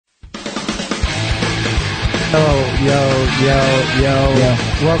Yo.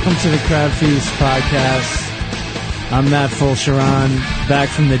 Welcome to the Crab Feast podcast. I'm Matt Fulcheron, back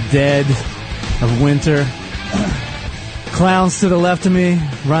from the dead of winter. Clowns to the left of me,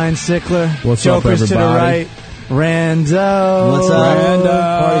 Ryan Sickler. What's Jokers up, to the right, Rando. What's up,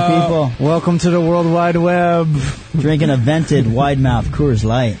 Rando? party people? Welcome to the World Wide Web. Drinking a vented wide mouth Coors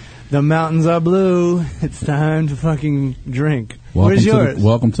Light. The mountains are blue. It's time to fucking drink. Welcome Where's yours?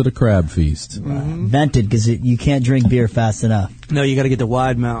 Welcome to the Crab Feast. Vented because you can't drink beer fast enough. No, you got to get the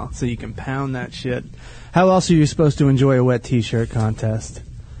wide mouth so you can pound that shit. How else are you supposed to enjoy a wet t-shirt contest?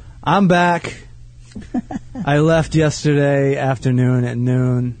 I'm back. I left yesterday afternoon at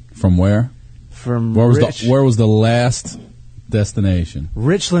noon. From where? From Where was the last destination?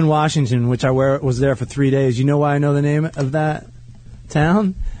 Richland, Washington, which I was there for 3 days. You know why I know the name of that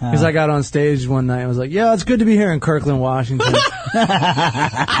town? Because I got on stage one night and was like, yeah, it's good to be here in Kirkland, Washington.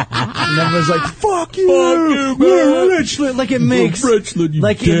 And everyone's like, fuck you, man. Richland. Like it makes, Richland, you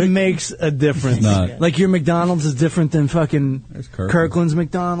like dick. it makes a difference. It's not. Like your McDonald's is different than fucking There's Kirkland. Kirkland's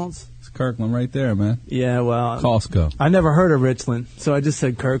McDonald's. It's Kirkland right there, man. Yeah, well, Costco. I never heard of Richland, so I just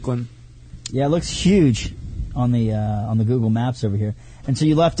said Kirkland. Yeah, it looks huge on the Google Maps over here. And so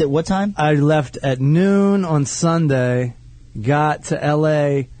you left at what time? I left at noon on Sunday, got to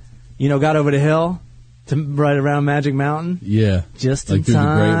L.A., got over the hill to right around Magic Mountain. Yeah. Just Like in through the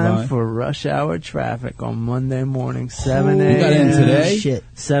time grapevine? for rush hour traffic on Monday morning, 7 a.m. You got in today? Shit.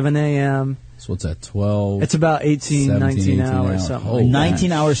 7 a.m. So what's that, 12? It's about 18, 19 hours, something Oh, like that.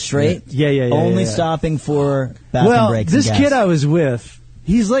 19 hours straight? Yeah. Only yeah. stopping for bathroom Well, breaks this and gas. kid I was with,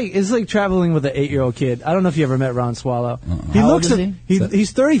 it's like traveling with an 8-year-old kid. I don't know if you ever met Ron Swallow. How old is he?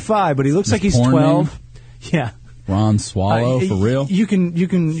 He's 35, but he looks like he's porn 12. Yeah. Ron Swallow, for real? He's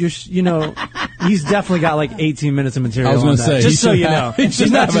definitely got like 18 minutes of material. I was going gonna to say, just so you know, he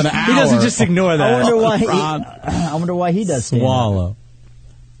should have an He doesn't hour. just ignore that. I Ron wonder why he does stand up. Swallow.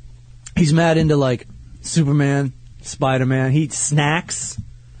 He's mad into like Superman, Spider-Man. He eats snacks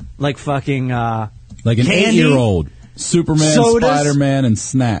like fucking Like an candy, 8-year-old. Superman, sodas, Spider-Man, and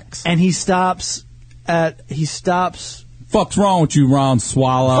snacks. and he stops. Fuck's wrong with you, Ron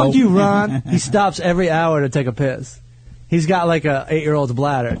Swallow? Fuck you, Ron. He stops every hour to take a piss. He's got like a 8-year-old's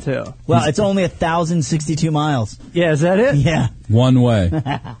bladder too. Well, it's only 1,062 miles. Yeah, is that it? Yeah. One way.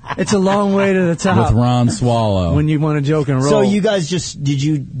 It's a long way to the top With Ron Swallow. when you want to joke and roll. So you guys did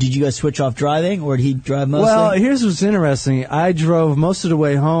you guys switch off driving, or did he drive mostly? Well, here's what's interesting. I drove most of the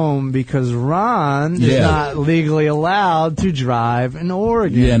way home because Ron is Yeah. not legally allowed to drive in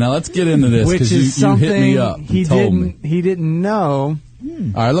Oregon. Yeah, now let's get into this which because is you something hit me up and he told me. didn't know. All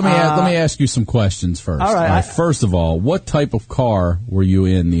right, let me ask you some questions first. all right. First of all, what type of car were you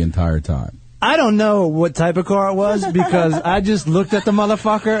in the entire time? I don't know what type of car it was because I just looked at the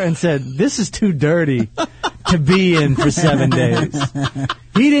motherfucker and said, "This is too dirty to be in for 7 days."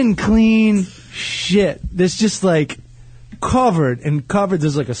 He didn't clean shit. There's just like covered.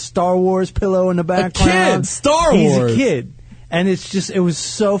 There's like a Star Wars pillow in the background. kid, Star He's Wars. a kid. And it was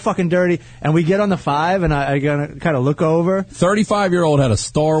so fucking dirty. And we get on the 5, and I kind of look over. 35-year-old had a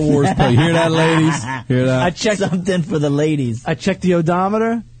Star Wars play. Hear that, ladies? Hear that? I checked something for the ladies. I checked the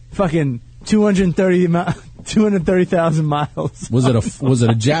odometer. Fucking 230,000 miles. Was it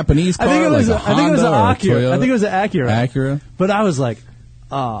a Japanese car? I think it was. Like a I think it was an Honda or a Acura. Toyota? I think it was an Acura. Acura? But I was like,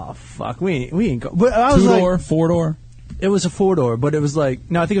 oh fuck, we ain't go. But I was Two-door, like, four-door? it was a 4-door, but it was like,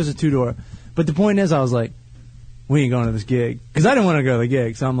 no, I think it was a 2-door. But the point is, I was like, we ain't going to this gig because I didn't want to go to the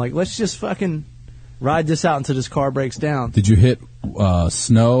gig. So I'm like, let's just fucking ride this out until this car breaks down. Did you hit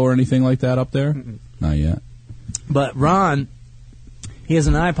snow or anything like that up there? Not yet. But Ron, he has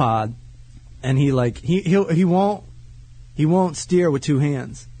an iPod, and he won't steer with 2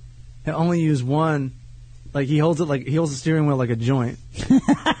 hands. He'll only use one. Like he holds the steering wheel like a joint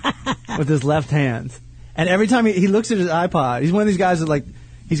with his left hand. And every time he looks at his iPod, he's one of these guys that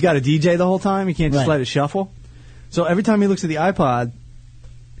he's got a DJ the whole time. He can't just let it shuffle. So every time he looks at the iPod,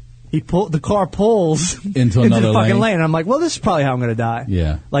 the car pulls into another the fucking lane. And I'm like, well, this is probably how I'm going to die.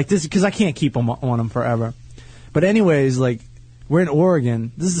 Yeah. Like this, because I can't keep him on him forever. But anyways, we're in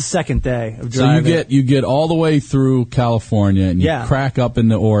Oregon. This is the second day of driving. So you get all the way through California and you crack up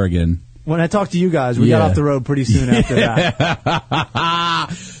into Oregon. When I talked to you guys, we got off the road pretty soon after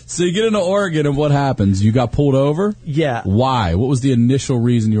that. So you get into Oregon, and what happens? You got pulled over? Yeah. Why? What was the initial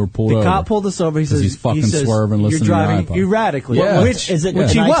reason you were pulled over? The cop pulled us over. He says he's fucking swerving, you're listening driving to the iPod. erratically. Yeah. Which Is it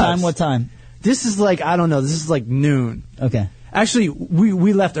which he nighttime? was. What time? This is I don't know. This is like noon. Okay. Actually,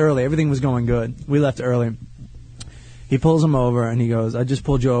 we left early. Everything was going good. We left early. He pulls him over, and he goes, I just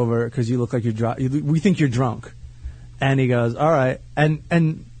pulled you over because you look like you're drunk. We think you're drunk. And he goes, all right.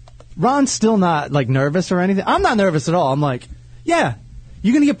 And Ron's still not like nervous or anything. I'm not nervous at all. I'm like, yeah,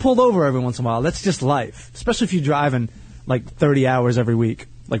 you're gonna get pulled over every once in a while. That's just life, especially if you're driving like 30 hours every week,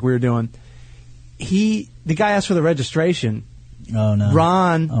 like we were doing. The guy asked for the registration. Oh no,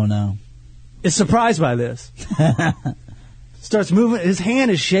 Ron. Oh no, is surprised by this. Starts moving. His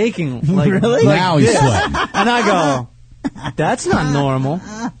hand is shaking. Like, really? Like now he's this. sweating. And I go, that's not normal.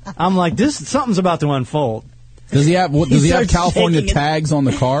 I'm like, something's about to unfold. Does he have California shaking tags on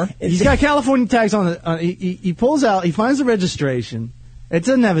the car? He's got California tags on the. He pulls out. He finds the registration. It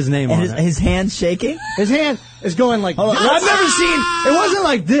doesn't have his name on it. His hand's shaking? His hand is going like. Hold on, I've never seen. It wasn't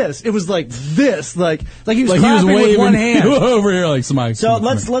like this. It was like this. Like he was Like clapping he was waving with one hand. over here like somebody. So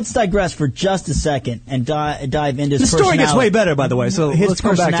let's digress for just a second and dive into his The story gets personality. way better, by the way. So his let's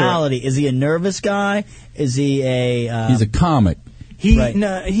come back to it. personality. Is he a nervous guy? Is he a? He's a comic. Right.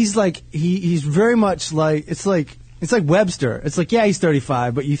 No, he's like he's very much like it's like Webster. It's like, yeah, he's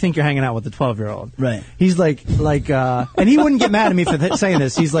 35, but you think you're hanging out with a 12-year-old. Right. He's like, and he wouldn't get mad at me for saying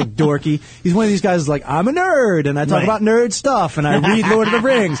this. He's like dorky. He's one of these guys who's like, I'm a nerd, and I talk about nerd stuff, and I read Lord of the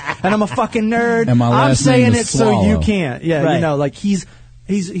Rings, and I'm a fucking nerd. And my last I'm saying name it is so you Swallow. can't. Yeah, Right. you know, like he's got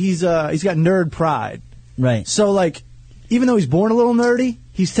nerd pride. Right. So like, even though he's born a little nerdy,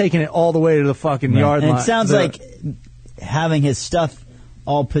 he's taking it all the way to the fucking yard And line. it sounds like having his stuff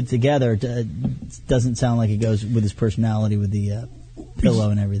all put together doesn't sound like it goes with his personality, with the pillow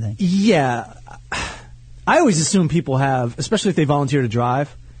and everything. Yeah. I always assume people have, especially if they volunteer to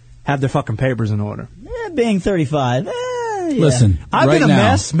drive, have their fucking papers in order. Being 35, yeah. Listen, I've right been a now,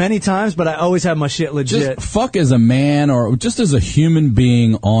 mess many times, but I always have my shit legit. Just fuck as a man or just as a human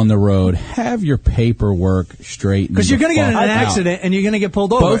being on the road, have your paperwork straight. Because you're going to get in an accident and you're going to get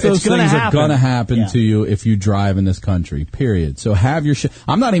pulled over. Both those it's gonna things are happen. going to happen Yeah. to you if you drive in this country, period. So have your shit.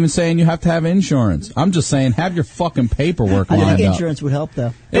 I'm not even saying you have to have insurance. I'm just saying have your fucking paperwork I lined think up. insurance would help,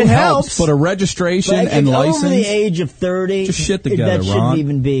 though. It helps, but a registration But and if license. over the age of 30, Just shit together, that shouldn't Ron.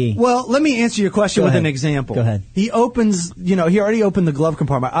 even be. Well, let me answer your question Go with ahead. an example. Go ahead. He opens, he already opened the glove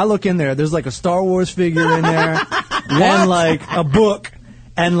compartment. I look in there. There's like a Star Wars figure in there, and like a book,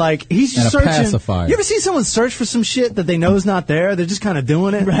 and like he's And a searching. pacifier. You ever see someone search for some shit that they know is not there? They're just kind of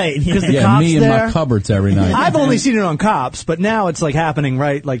doing it, Right, yeah. Because the Yeah, cops me and there. my cupboards every night. I've only seen it on cops, but now it's like happening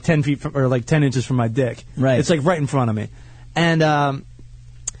right, like 10 feet from, or like 10 inches from my dick. Right. It's like right in front of me, and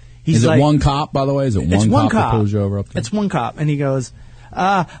he's Is it like, one cop, by the way? Is it it's one cop that pulls you over up there? It's one cop, and he goes,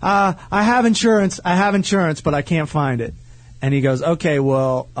 I have insurance, but I can't find it. And he goes, okay,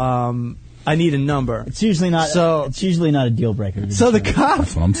 well, I need a number. It's usually not. So- It's usually not a deal breaker. So the cop,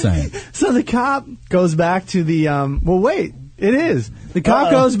 That's what I'm saying. so the cop goes back to the, well, wait, it is. The cop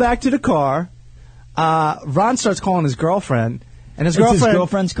Uh-oh. goes back to the car. Ron starts calling his girlfriend, and his It's girlfriend. his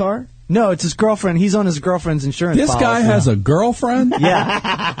girlfriend's car. No, it's his girlfriend. He's on his girlfriend's insurance This policy. guy has a girlfriend?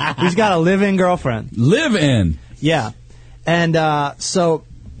 Yeah. He's got a live-in girlfriend. Live in. Yeah. And so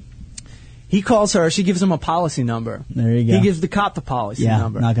he calls her. She gives him a policy number. There you go. He gives the cop the policy Yeah,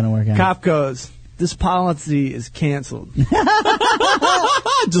 number. not gonna work out. Cop goes, this policy is canceled.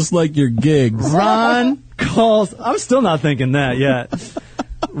 Just like your gigs. Ron calls. I'm still not thinking that yet.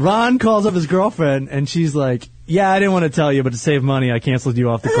 Ron calls up his girlfriend, and she's like, yeah, I didn't want to tell you, but to save money, I canceled you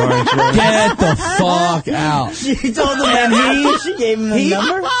off the car insurance. Get the fuck out. She told him that she gave him the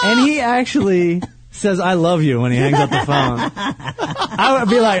number. And he actually says, I love you when he hangs up the phone. I would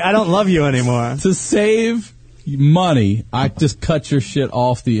be like, I don't love you anymore. To save money, I just cut your shit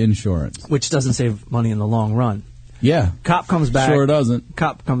off the insurance. Which doesn't save money in the long run. Yeah. Cop comes back. Sure doesn't.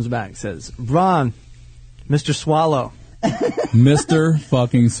 Cop comes back, says, Ron, Mr. Swallow, Mr.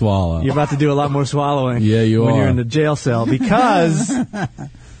 fucking Swallow. you're about to do a lot more swallowing. Yeah, you when are. you're in the jail cell because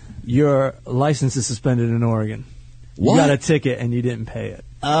your license is suspended in Oregon. What? You got a ticket and you didn't pay it.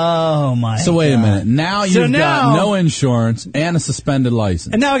 Oh my! So wait a God. minute. Now So you've now- got no insurance and a suspended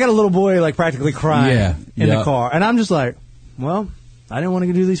license. And now I got a little boy like practically crying Yeah, in yeah. the car. And I'm just like, well, I didn't want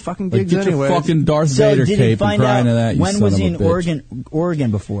to do these fucking Like, gigs get anyway. your fucking Darth So Vader did he cape and find cry out into that, you when son was of he a in bitch.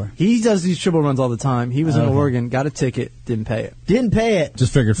 Oregon before? He does these triple runs all the time. He was in Okay. Oregon, got a ticket, didn't pay it. Didn't pay it.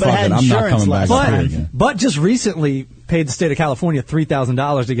 Just figured, But fuck had it, I'm not insurance coming back last up here time. again. But just recently paid the state of California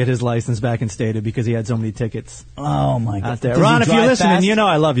 $3,000 to get his license back instated because he had so many tickets Oh my God! out there. Does he Ron, if you're drive listening, fast? you know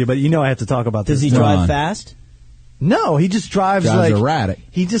I love you, but you know I have to talk about Does this. he drive Ron. fast? No, he just drives Drives like erratic.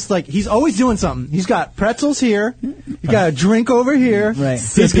 He just like he's always doing something. He's got pretzels here. He's got a drink over here. Right.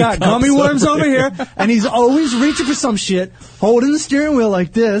 He's got Sippy gummy cups worms over over here, and he's always reaching for some shit, holding the steering wheel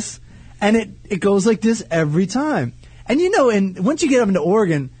like this, and it goes like this every time. And you know, and once you get up into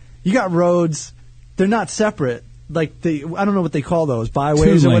Oregon, you got roads. They're not separate. Like I don't know what they call those,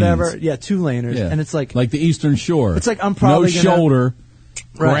 byways Two or whatever. lanes. Yeah, two laners, Yeah. and it's like the Eastern Shore. It's like I'm probably no gonna- shoulder.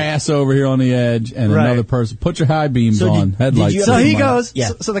 Right. grass over here on the edge, and Right. another person. Put your high beams So on, did headlights. you So ever- he goes.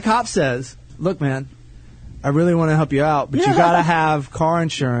 Yeah. So the cop says, "Look, man, I really want to help you out, but you got to have car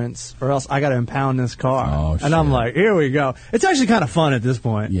insurance, or else I got to impound this car." Oh, and I'm shit. like, "Here we go." It's actually kind of fun at this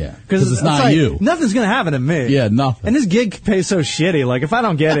point. Yeah. 'Cause it's not like, you. Nothing's gonna happen to me. Yeah, nothing. And this gig pays so shitty. Like if I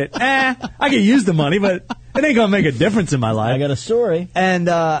don't get it, I can use the money, but it ain't gonna make a difference in my life. I got a story.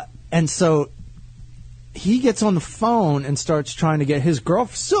 And so he gets on the phone and starts trying to get his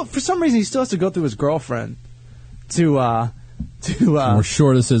girlfriend. So for some reason, he still has to go through his girlfriend to. We're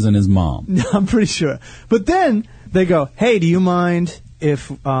sure this isn't his mom. I'm pretty sure. But then they go, "Hey, do you mind if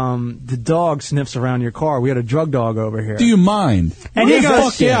the dog sniffs around your car? We had a drug dog over here." Do you mind? And What he the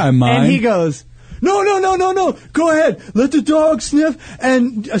goes, fuck yeah, I mind. And he goes, "No. Go ahead. Let the dog sniff,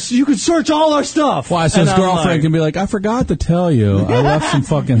 and so you can search all our stuff." Why? So And his I'm girlfriend like- can be like, I forgot to tell you, I left some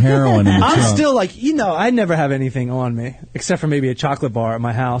fucking heroin in the I'm trunk. still like, I never have anything on me except for maybe a chocolate bar at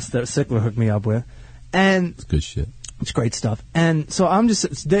my house that Sickler hooked me up with, and It's good shit. it's great stuff. And so I'm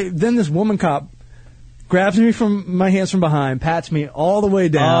just then this woman cop grabs me from my hands from behind, pats me all the way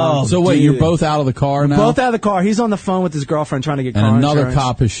down. Oh, So wait, dude. you're both out of the car now? Both out of the car. He's on the phone with his girlfriend trying to get and car another insurance.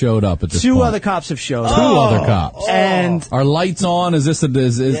 cop has showed up at this Two point. other cops have showed Two up. other cops. And Are lights on? Is this are they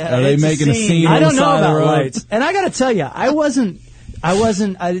it's a making a scene. scene I on don't the know side of the about road? lights. And I got to tell you,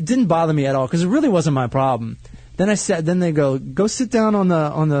 it didn't bother me at all because it really wasn't my problem. Then they go sit down on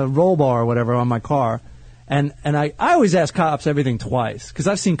the roll bar or whatever on my car. And I always ask cops everything twice because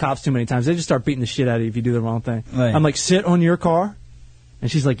I've seen cops too many times. They just start beating the shit out of you if you do the wrong thing. Right. I'm like, sit on your car?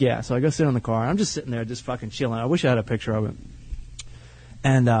 And she's like, yeah. So I go sit on the car. I'm just sitting there just fucking chilling. I wish I had a picture of it.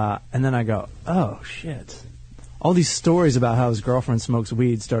 And then I go, oh, shit. All these stories about how his girlfriend smokes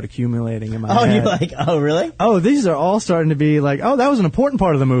weed start accumulating in my Oh, head. you're like, oh, really? Oh, these are all starting to be like, oh, that was an important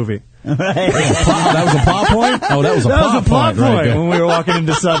part of the movie. Right. That was a plot point? Oh, that was a That plot was a plot point. Right point there. when we were walking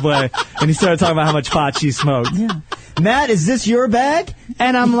into Subway, and he started talking about how much pot she smoked. Matt, is this your bag?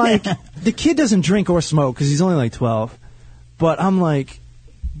 And I'm like, the kid doesn't drink or smoke because he's only like 12. But I'm like,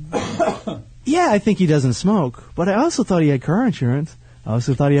 yeah, I think he doesn't smoke. But I also thought he had car insurance. I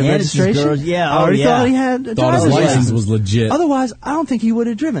also thought he had And it's his registration. girls- yeah, I already oh, yeah. thought he had a Thought his driver's license was legit. Otherwise, I don't think he would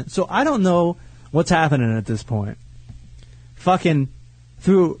have driven. So I don't know what's happening at this point. Fucking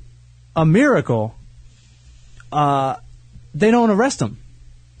through a miracle, they don't arrest him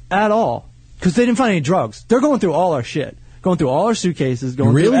at all because they didn't find any drugs. They're going through all our shit, going through all our suitcases,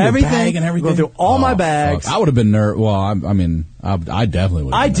 going Really? through Your everything, bag and everything? going through all my Oh, bags. fuck. I would have been nervous. Well, I definitely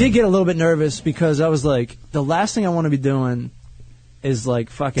would have I been did nervous. get a little bit nervous because I was like, the last thing I want to be doing is like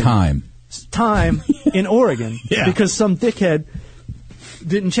fucking Time. in Oregon Yeah. because some dickhead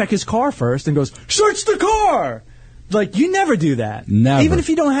didn't check his car first and goes, search the car. Like, you never do that. Never. Even if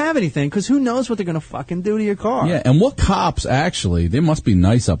you don't have anything, because who knows what they're going to fucking do to your car. Yeah, and what cops actually, they must be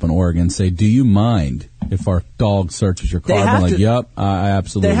nice up in Oregon, say, do you mind if our dog searches your car? They I've have been like, to- yep, I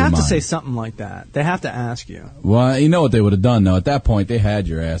absolutely They have mind. to say something like that. They have to ask you. Well, you know what they would have done, though? At that point, they had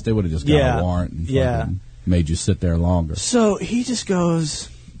your ass. They would have just got Yeah. a warrant and Yeah. fucking made you sit there longer. So he just goes,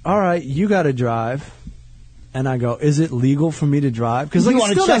 all right, you got to drive. And I go, is it legal for me to drive? Because like, You it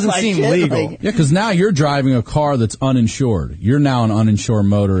wanna still check doesn't my seem shit? legal. Like- Yeah, because now you're driving a car that's uninsured. You're now an uninsured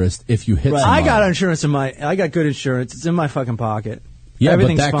motorist if you hit Right. somebody. I got insurance I got good insurance. It's in my fucking pocket. Yeah,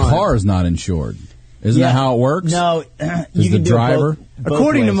 Everything's but that fine. car is not insured. Isn't Yeah. that how it works? No, Is you the can do driver- it both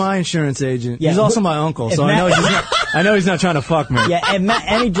According to ways. my insurance agent, Yeah, he's also but- my uncle, if so I Matt- know he's not trying to fuck me. Yeah, and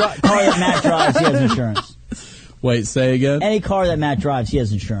any car that Matt drives, he has insurance. Wait, say again? Any car that Matt drives, he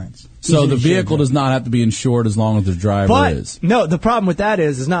has insurance. So He's the an vehicle insured does not have to be insured as long as the driver But is. no, the problem with that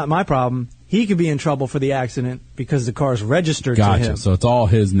is not my problem. He could be in trouble for the accident because the car's registered to Gotcha. him So it's all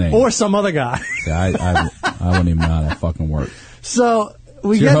his name. or some other guy. Yeah, I wouldn't even know how that fucking works. So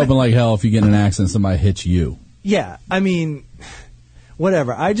we So you're get hoping like hell if you get in an accident, somebody hits you. yeah. I mean,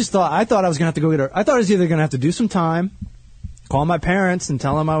 whatever. I thought I was gonna have to go get her. I thought I was either gonna have to do some time, call my parents and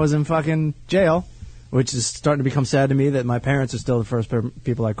tell them I was in fucking jail, which is starting to become sad to me that my parents are still the first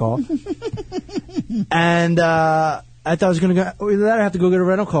people I call. And I thought I was going to go, either that or I have to go get a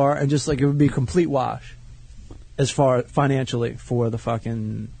rental car and just like it would be a complete wash as far financially for the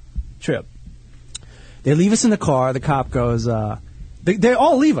fucking trip. They leave us in the car. The cop goes, they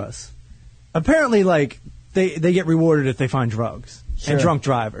all leave us. Apparently, like, they get rewarded if they find drugs Sure. and drunk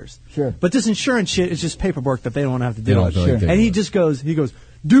drivers. Sure. But this insurance shit is just paperwork that they don't want to have to They do. don't feel like they And he would. just goes,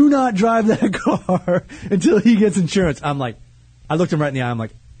 do not drive that car until he gets insurance. I'm like, I looked him right in the eye. I'm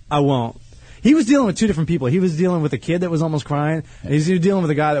like, I won't. He was dealing with two different people. He was dealing with a kid that was almost crying, and he's dealing with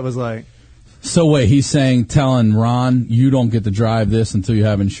a guy that was like, So wait, he's telling Ron, you don't get to drive this until you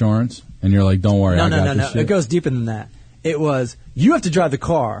have insurance? And you're like, don't worry, I got this shit. It goes deeper than that. It was, you have to drive the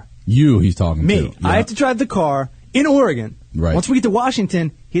car. He's talking Me. to. Yeah. I have to drive the car in Oregon. Right. Once we get to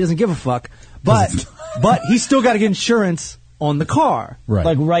Washington, he doesn't give a fuck. But he's still got to get insurance on the car. Right.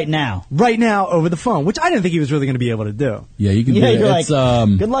 Like right now. Right now over the phone, which I didn't think he was really going to be able to do. Yeah, you can Yeah, do it. you're It's,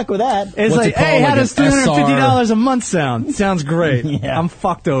 like, good luck with that. It's What's like, it called? hey, how Like does an $350 a month sound? Sounds great. Yeah. I'm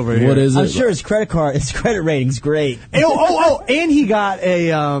fucked over here. What is I'm it? sure his credit rating's great. And he got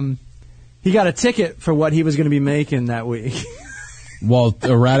a ticket for what he was going to be making that week. Well,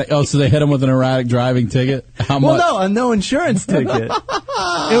 erratic. Oh, so they hit him with an erratic driving ticket? How much? Well, no, a no insurance ticket.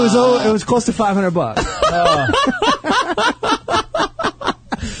 It was close to $500.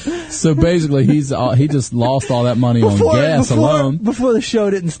 So basically, he just lost all that money on gas alone before the show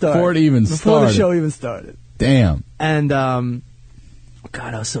didn't start. Before the show even started. Damn. And God,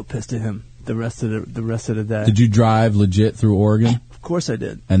 I was so pissed at him the rest of the day. Did you drive legit through Oregon? Of course I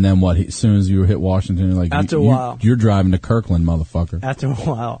did. And then what? As soon as you hit Washington, you're like, After a while. you're driving to Kirkland, motherfucker. After a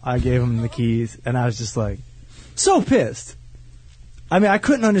while, I gave him the keys, and I was just like, so pissed. I mean, I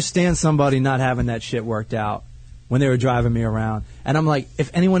couldn't understand somebody not having that shit worked out when they were driving me around. And I'm like,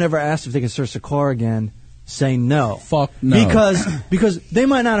 if anyone ever asked if they could search the car again, say no. Fuck no. Because they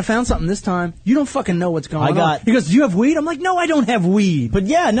might not have found something this time. You don't fucking know what's going on. He goes, do you have weed? I'm like, no, I don't have weed. But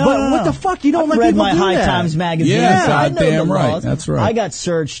yeah, no. What the fuck? You don't let read people my do High that. Times magazine. Yeah, I know goddamn the right. laws. That's right. I got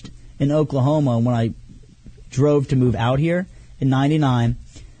searched in Oklahoma when I drove to move out here in '99.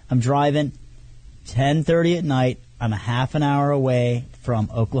 I'm driving 10:30 at night. I'm a half an hour away from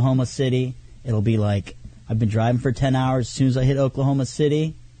Oklahoma City. It'll be like I've been driving for 10 hours. As soon as I hit Oklahoma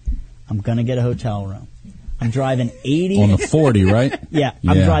City, I'm gonna get a hotel room. I'm driving 80 on the 40, right? Yeah,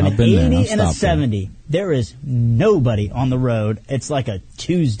 I'm Yeah, driving I've been there. 80 I've and a stopped there. 70. There is nobody on the road. It's like a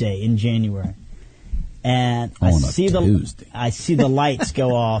Tuesday in January. And I On a see Tuesday. I see the lights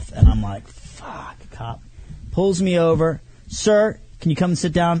go off, and I'm like, fuck, cop. Pulls me over. Sir, can you come and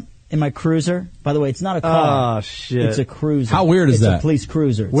sit down in my cruiser? By the way, it's not a car. Oh, shit. It's a cruiser. How weird is it's that? It's a police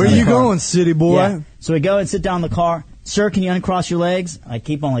cruiser. It's Where not are a you car. going, city boy? Yeah. So we go and sit down in the car. Sir, can you uncross your legs? I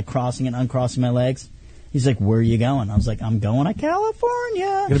keep on like crossing and uncrossing my legs. He's like, where are you going? I was like, I'm going to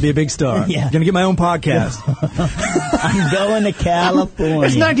California. Gonna be a big star. Yeah. Gonna get my own podcast. I'm going to California.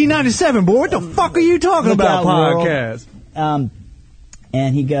 It's 1997, boy. What the fuck are you talking Look about, out, world. podcast?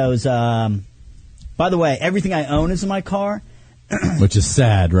 And he goes, by the way, everything I own is in my car, Which is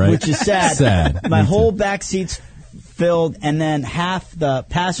sad, right? which is sad. Sad. My Me whole too. back seat's filled, and then half the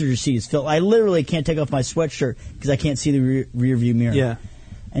passenger seat is filled. I literally can't take off my sweatshirt because I can't see the rear view mirror. Yeah.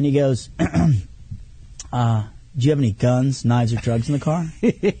 And he goes, do you have any guns, knives, or drugs in the car?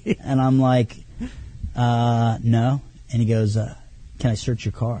 And I'm like, no. And he goes, can I search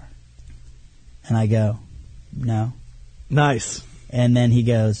your car? And I go, no. Nice. And then he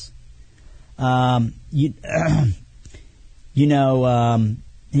goes,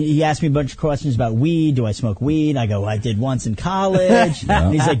 he asked me a bunch of questions about weed. Do I smoke weed? I go, I did once in college. Yeah.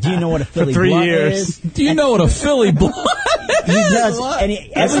 And he's like, do you know what a Philly 3 blunt years. is? Do you know what a Philly blunt He does. And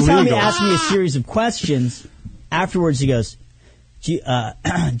every time he legal. asks me a series of questions, afterwards he goes, do you have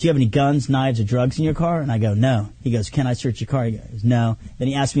any guns, knives, or drugs in your car? And I go, no. He goes, can I search your car? He goes, no. Then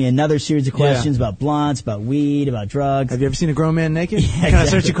he asked me another series of questions about blunts, about weed, about drugs. Have you ever seen a grown man naked? Yeah, Can I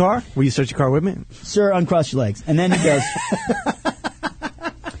exactly. search your car? Will you search your car with me? Sir, uncross your legs. And then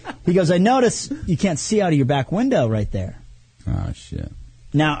he goes, I notice you can't see out of your back window right there. Oh, shit.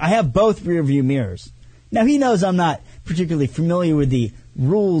 Now, I have both rear view mirrors. Now, he knows I'm not particularly familiar with the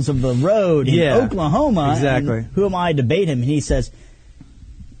rules of the road in Yeah, Oklahoma. exactly. And who am I to debate him? And he says,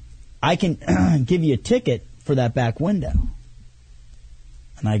 I can give you a ticket for that back window.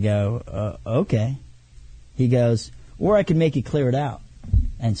 And I go, okay. He goes, or I can make you clear it out.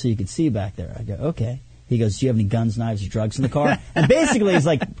 And so you can see back there. I go, okay. He goes, do you have any guns, knives, or drugs in the car? And basically he's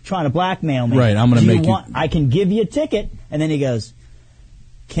like trying to blackmail me. Right, I'm gonna Do make you- want- I can give you a ticket. And then he goes,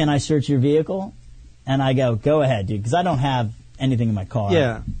 can I search your vehicle? And I go, go ahead, dude, because I don't have anything in my car.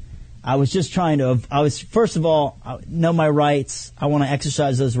 Yeah. I was just trying to, first of all, I know my rights. I want to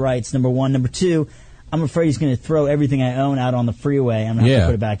exercise those rights, number one. Number two, I'm afraid he's going to throw everything I own out on the freeway. I'm going to have to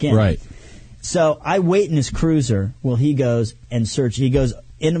put it back in. Right. So I wait in his cruiser while he goes and search. He goes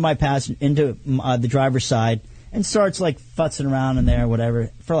into the driver's side and starts like futzing around in there, whatever,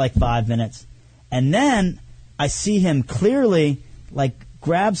 for like 5 minutes. And then I see him clearly like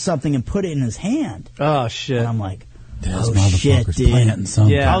grab something and put it in his hand. Oh, shit. And I'm like, This oh shit, motherfucker's dude. planting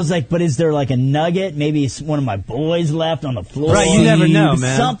something. Yeah. I was like, but is there like a nugget? Maybe it's one of my boys left on the floor. Right, you never know,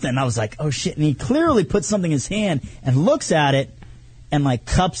 man. Something. I was like, oh shit. And he clearly puts something in his hand and looks at it and like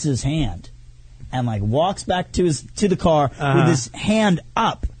cups his hand and like walks back to the car with his hand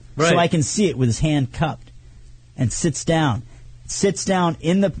up so Right. I can see it with his hand cupped and sits down. sits down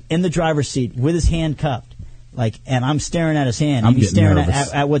in the driver's seat with his hand cupped, and I'm staring at his hand. I'm and he's getting staring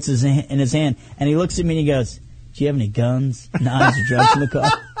nervous. at what's in his hand, and he looks at me and he goes, "Do you have any guns, knives, or drugs in the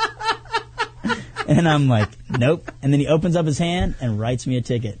car?" And I'm like, "Nope." And then he opens up his hand and writes me a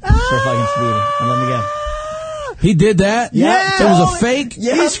ticket for fucking speeding and let me go. He did that? Yeah. It was a fake?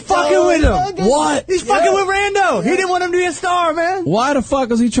 Yeah, He's fucking with him. What? He's fucking with Rando. He didn't want him to be a star, man. Why the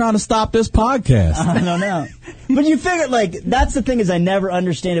fuck is he trying to stop this podcast? I don't know. But you figure, that's the thing is I never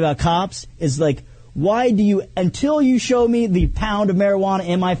understand about cops is, why do you, until you show me the pound of marijuana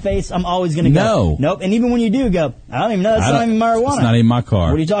in my face, I'm always going to go, No. nope. And even when you do go, I don't even know, that's not even marijuana. It's not even my car.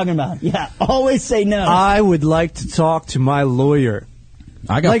 What are you talking about? Yeah, always say no. I would like to talk to my lawyer.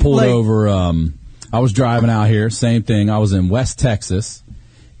 I got pulled over. I was driving out here. Same thing. I was in West Texas,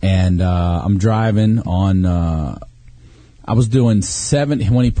 and I'm driving on. I was doing 70.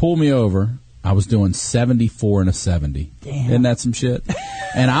 When he pulled me over, I was doing 74 and a 70. Damn. Isn't that some shit?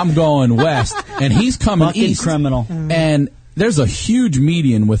 And I'm going west, and he's coming Fucking east. criminal. And there's a huge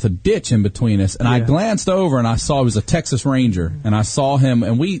median with a ditch in between us, and I glanced over and I saw it was a Texas Ranger, and I saw him,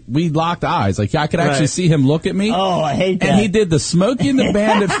 and we locked eyes. I could actually see him look at me. Oh, I hate that. And he did the Smokey and the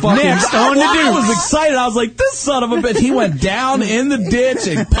Bandit fucking Next on the I dude. was excited. I was like, this son of a bitch. He went down in the ditch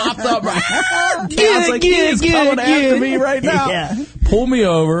and popped up. I was like, he's coming after me right now. Yeah. Pull me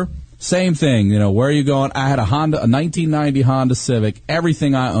over. Same thing, where are you going? I had a 1990 Honda Civic.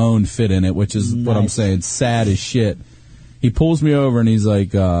 Everything I owned fit in it, which is what I'm saying, sad as shit. He pulls me over and he's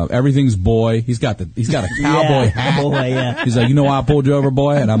like, everything's boy. He's got a cowboy hat. Boy, yeah. He's like, you know why I pulled you over,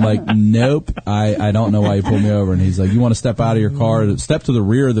 boy? And I'm like, nope, I don't know why you pulled me over. And he's like, you want to step out of your car, step to the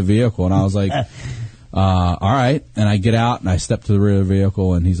rear of the vehicle. And I was like, all right. And I get out and I step to the rear of the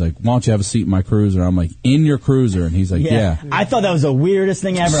vehicle, and he's like, why don't you have a seat in my Cruiser? I'm like, in your Cruiser? And he's like, yeah. I thought that was the weirdest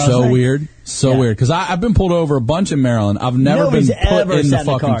thing ever. I was So like, weird. So weird. Because I've been pulled over a bunch in Maryland. I've never Nobody's been put ever in the sat in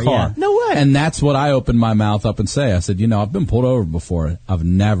the fucking car, car. yeah. No way. And that's what I opened my mouth up and say. I said, I've been pulled over before. I've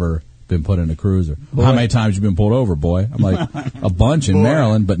never been put in a Cruiser. Boy. How many times you been pulled over, boy? I'm like, a bunch in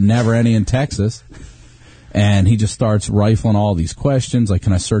Maryland, but never any in Texas. And he just starts rifling all these questions. Like,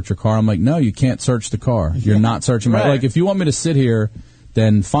 can I search your car? I'm like, no, you can't search the car. You're not searching my, like, if you want me to sit here,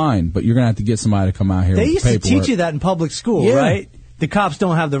 then fine, but you're going to have to get somebody to come out here They with used to paperwork. teach you that in public school, Yeah. right? The cops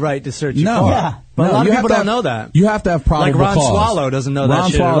don't have the right to search your No. car. Yeah. But a lot you of have people to don't have- know that. You have to have probable Like Ron cause. Swallow doesn't know that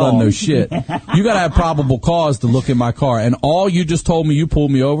Ron shit at Swallow all. doesn't know shit. You got to have probable cause to look in my car, and all you just told me you pulled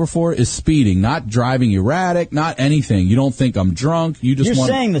me over for is speeding, not driving erratic, not anything. You don't think I'm drunk. You just You're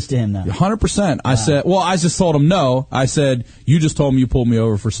want. saying this to him now. 100%. I said, well, I just told him no. I said, you just told me you pulled me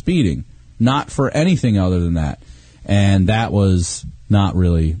over for speeding, not for anything other than that. And that was not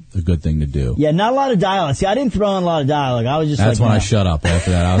really a good thing to do. Yeah, not a lot of dialogue. See, I didn't throw in a lot of dialogue. I was just That's like, when no. I shut up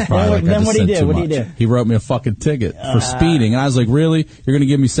after that. I was probably like, I Then just what'd he said do? too What'd he much. do? He wrote me a fucking ticket for speeding. And I was like, really? You're going to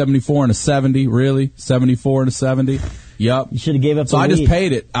give me 74 and a 70? Really? 74 and a 70? Yup. You should have gave up So the I just lead.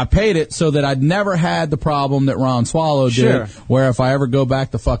 paid it. I paid it so that I'd never had the problem that Ron Swallow did, Sure. where if I ever go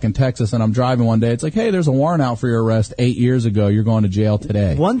back to fucking Texas and I'm driving one day, it's like, hey, there's a warrant out for your arrest 8 years ago. You're going to jail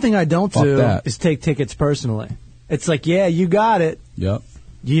today. One thing I don't Fuck do that. is take tickets personally. It's like, yeah, you got it. Yep.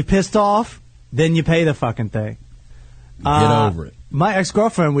 You pissed off, then you pay the fucking thing. Get over it. My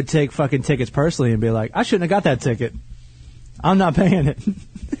ex-girlfriend would take fucking tickets personally and be like, I shouldn't have got that ticket. I'm not paying it.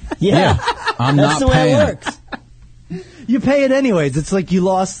 Yeah. I'm That's not the way paying it it. works. You pay it anyways. It's like you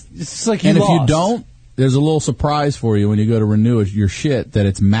lost. It's just like you And if lost. you don't, there's a little surprise for you when you go to renew your shit that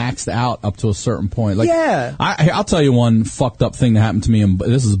it's maxed out up to a certain point. Like, Yeah. I'll tell you one fucked up thing that happened to me, and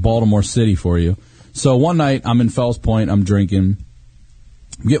this is Baltimore City for you. So one night I'm in Fells Point, I'm drinking,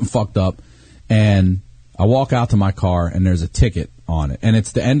 I'm getting fucked up, and I walk out to my car and there's a ticket on it, and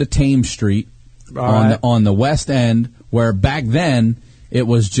it's the end of Thames Street on the west end, where back then it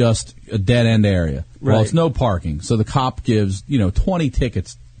was just a dead end area. Well, Right. it's no parking, so the cop gives 20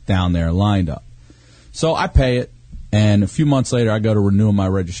 tickets down there lined up. So I pay it, and a few months later I go to renew my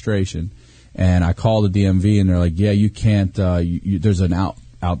registration, and I call the DMV, and they're like, yeah, you can't, there's an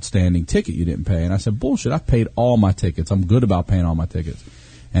outstanding ticket you didn't pay. And I said, bullshit, I paid all my tickets. I'm good about paying all my tickets.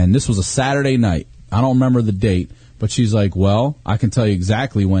 And this was a Saturday night. I don't remember the date, but she's like, well, I can tell you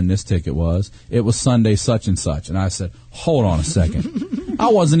exactly when this ticket was. It was Sunday such and such. And I said, hold on a second. I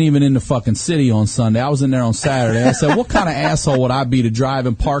wasn't even in the fucking city on Sunday. I was in there on Saturday. I said, what kind of asshole would I be to drive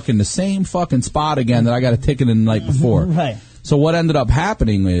and park in the same fucking spot again that I got a ticket in the night before? Right. So what ended up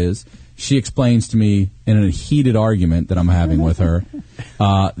happening is she explains to me in a heated argument that I'm having with her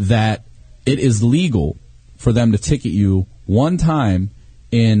that it is legal for them to ticket you one time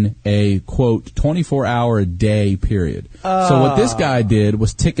in a, quote, 24-hour-a-day period. So what this guy did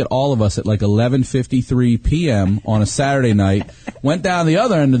was ticket all of us at like 11:53 p.m. on a Saturday night, went down the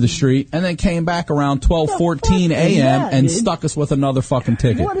other end of the street, and then came back around 12:14 a.m. and stuck us with another fucking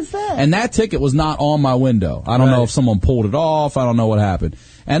ticket. What is that? And that ticket was not on my window. I don't know if someone pulled it off. I don't know what happened.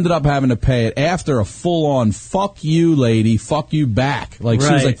 Ended up having to pay it after a full-on "fuck you, lady, fuck you back." Like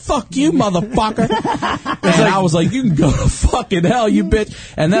she was like, "Fuck you, motherfucker," and I was like, "You can go to fucking hell, you bitch."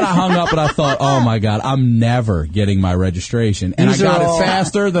 And then I hung up and I thought, "Oh my god, I'm never getting my registration." And I got it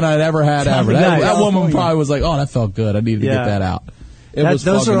faster than I'd ever had ever. That woman probably was like, "Oh, that felt good. I needed to get that out."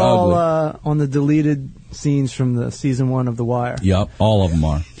 Those are all on the deleted scenes from the season 1 of The Wire. Yep, all of them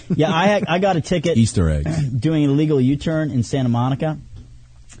are. Yeah, I got a ticket. Easter eggs. Doing an illegal U-turn in Santa Monica.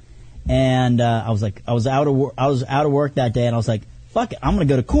 And I was out of work that day, and I was like, fuck it, I'm going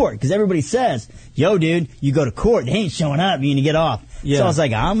to go to court. Because everybody says, yo, dude, you go to court, they ain't showing up, you need to get off. Yeah. So I was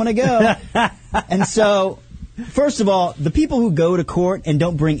like, I'm going to go. And so, first of all, the people who go to court and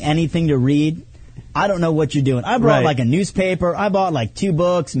don't bring anything to read, I don't know what you're doing. I brought like a newspaper. I bought like 2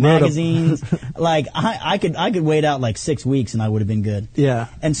 books, magazines. Like I could wait out like 6 weeks and I would have been good. Yeah.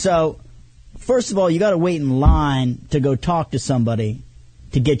 And so, first of all, you got to wait in line to go talk to somebody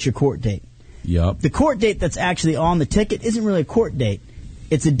to get your court date. Yep. The court date that's actually on the ticket isn't really a court date.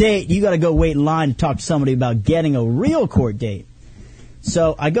 It's a date you got to go wait in line to talk to somebody about getting a real court date.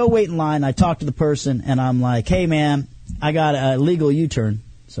 So I go wait in line. I talk to the person, and I'm like, "Hey, man, I got a legal U-turn.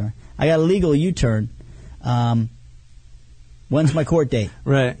 I got a legal U-turn. When's my court date?"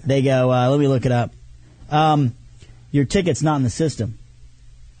 Right. They go, "Let me look it up. Your ticket's not in the system."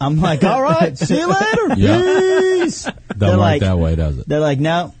 I'm like, "All right, see you later. Peace." Don't work that way, does it? They're like,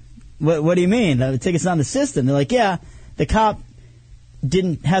 "No. What do you mean? The ticket's not in the system." They're like, "Yeah, the cop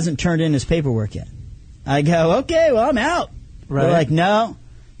hasn't turned in his paperwork yet." I go, "Okay, well, I'm out." Right. They're like, "No,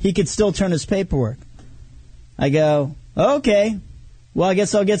 he could still turn his paperwork." I go, "Okay, well, I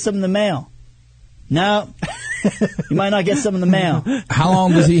guess I'll get some in the mail." "No, you might not get some in the mail." How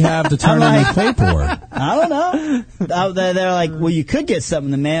long does he have to turn in his paperwork? I don't know. They're like, "Well, you could get something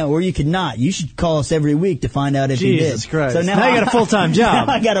in the mail, or you could not. You should call us every week to find out if you did." Jesus Christ. So now you got a full-time job.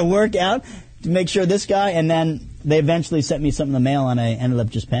 Now I got to work out to make sure this guy, and then they eventually sent me something in the mail, and I ended up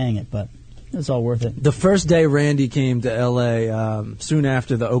just paying it, but it's all worth it. The first day Randy came to L.A., soon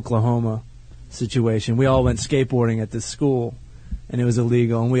after the Oklahoma situation, we all went skateboarding at this school. And it was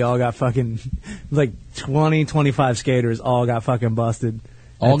illegal, and we all got fucking, like 20, 25 skaters all got fucking busted.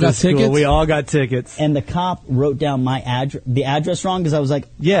 All got tickets? We all got tickets. And the cop wrote down the address wrong, because I was like,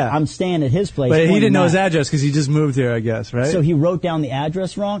 "Yeah, I'm staying at his place." But he didn't know his address because he just moved here, I guess, right? So he wrote down the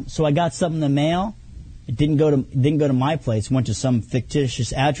address wrong, so I got something in the mail. It didn't go to my place, went to some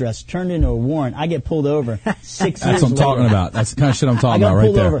fictitious address, turned into a warrant. I get pulled over 6 years later. That's what I'm talking about. That's the kind of shit I'm talking about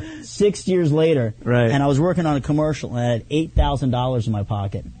right there. I got pulled over 6 years later, right. And I was working on a commercial, and I had $8,000 in my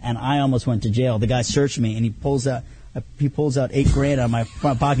pocket, and I almost went to jail. The guy searched me, and he pulls out $8,000 out of my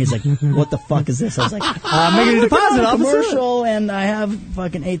front pocket. He's like, "What the fuck is this?" I was like, "I'm making a deposit on a commercial, and I have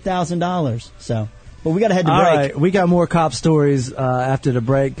fucking $8,000." So. But we got to head to break. All right, we got more cop stories after the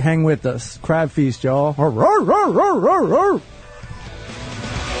break. Hang with us. Crab Feast, y'all.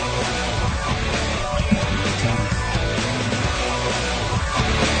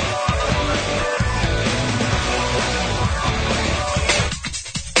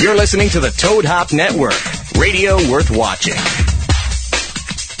 You're listening to the Toad Hop Network, radio worth watching.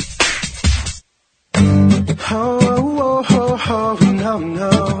 Oh, oh, oh, oh, no,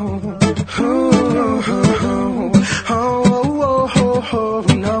 no. Oh, oh, oh, oh,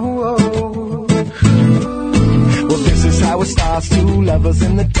 oh, no. Well, this is how it starts. 2 lovers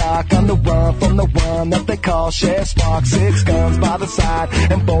in the dark on the run from the one that they call Chef Spark. 6 guns by the side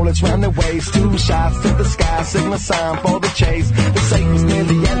and bullets round their waist. 2 shots to the sky, signal sign for the chase. The safe was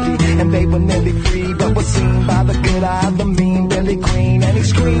nearly empty and they were nearly free, but was seen by the good eye, the mean Billy Green. And he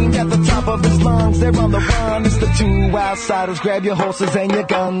screamed at the top of his lungs, they're on the run. It's the 2 outsiders, grab your horses and your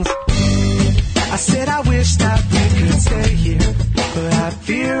guns. I said I wish that we could stay here, but I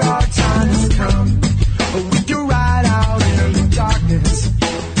fear our time has come. We can ride out in the darkness,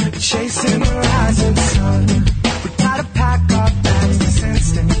 chasing the rising sun. We gotta pack our bags this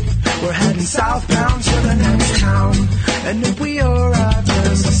instant. We're heading southbound to the next town. And if we arrive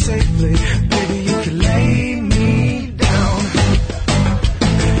just as safely, baby, you can lay me down.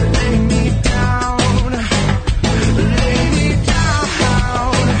 Lay me down. Lay me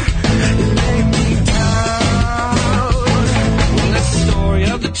down. Lay me down. Well, it's the story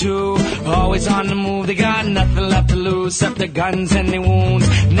of the 2, always on the move. They got nothing left to lose except their guns and their wounds.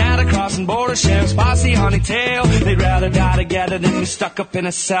 Now they're crossing prison border sheriff's posse on their tail. They'd rather die together than be stuck up in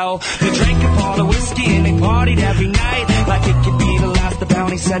a cell. They drank up all the whiskey and they partied every night, like it could be the last the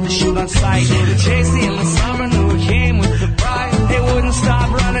bounty said to shoot on sight. They chased the endless summer, knew it came with the bride. They wouldn't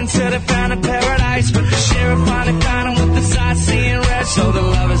stop running till they found a paradise, but the sheriff finally found him with the sight seeing red. So the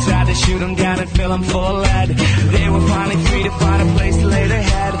lovers had to shoot him down and fill him full of lead. They were finally free to find a place to lay their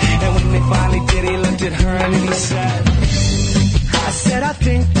head, and when they finally did, he looked at her and he said, I said I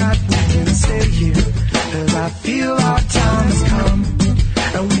think that we can stay here, 'cause I feel our time has come,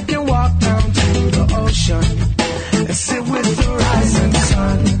 and we can walk down to the ocean and sit with the rising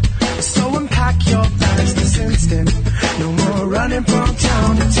sun. So unpack your bags this instant, no more running from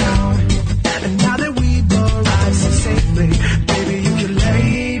town to town. And now that we've arrived so safely, baby, you can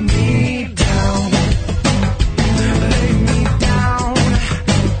lay me down. Lay me down.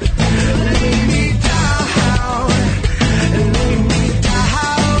 Lay me down. Lay me down.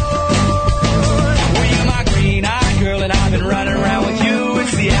 well, you're my green-eyed girl and I've been running around with you.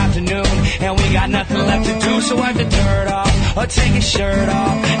 It's the afternoon and we got nothing left to do, so wipe the dirt off or take your shirt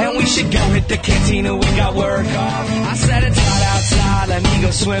off, and we should go hit the cantina, we got work off. I said it's hot outside, let me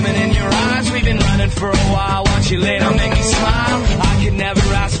go swimming in your eyes. We've been running for a while, won't you lay down, make me smile. I could never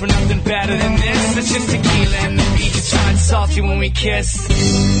ask for nothing better than this. It's just tequila and the beach, it's fine salty when we kiss.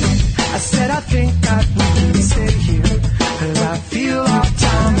 I said I think that we can stay here, 'cause I feel our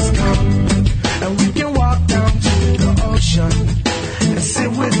time has come, and we can walk down to the ocean and sit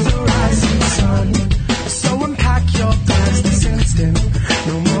with the rising sun. So unpack your bags this instant,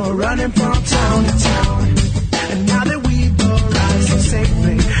 no more running from town to town. And now that we've arrived so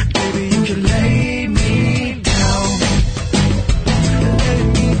safely, baby, you can lay me down. Lay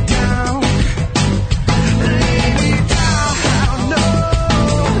me down. Lay me down. No.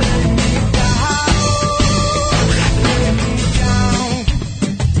 Lay me down. Lay me down.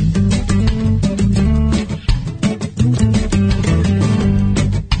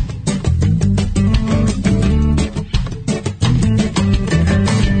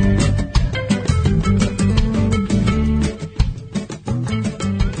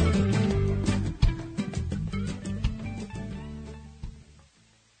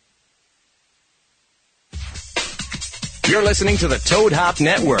 You're listening to the Toad Hop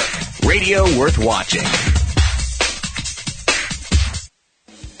Network, radio worth watching.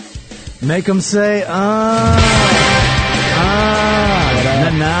 Make them say, na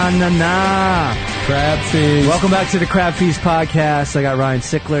na na na. Crab Feast. Welcome back to the Crab Feast podcast. I got Ryan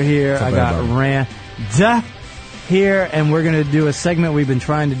Sickler here. What's up, I got everybody? Randa here, and we're going to do a segment we've been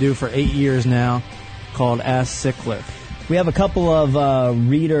trying to do for 8 years now called Ask Sickler. We have a couple of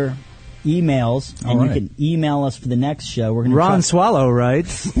reader emails, and All right. you can email us for the next show. We're going Ron Swallow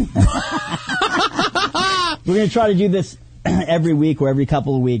writes, We're going to try to do this every week or every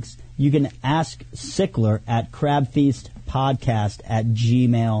couple of weeks. You can ask Sickler at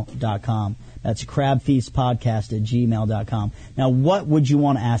crabfeastpodcast@gmail.com. That's crabfeastpodcast@gmail.com. Now, what would you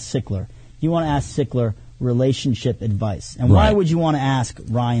want to ask Sickler? You want to ask Sickler relationship advice. And why Right. would you want to ask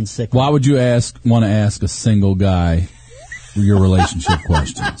Ryan Sickler? Why would you want to ask a single guy your relationship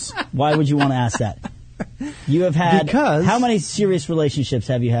questions? Why would you want to ask that? You have had... Because- How many serious relationships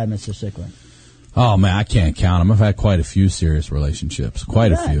have you had, Mr. Sickler? Oh, man, I can't count them. I've had quite a few serious relationships.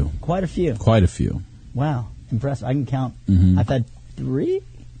 Quite a Yeah, few. Quite a few. Quite a few. Wow. Impressive. I can count. Mm-hmm. I've had three,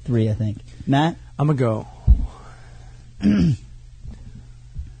 I think. Matt? I'm going to go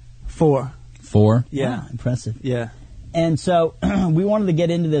 4. 4? Yeah. Wow, impressive. Yeah. And so we wanted to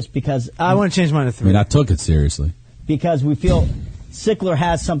get into this because I want to change mine to I 3. mean, I took it seriously. because we feel Sickler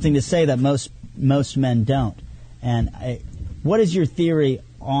has something to say that most men don't. And what is your theory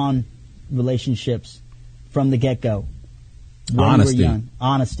on relationships from the get-go? When Honesty. you were young?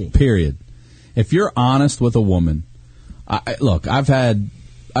 Honesty. Period. If you're honest with a woman, look, I've had,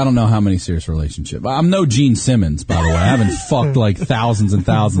 I don't know how many serious relationships. I'm no Gene Simmons, by the way. I haven't fucked like thousands and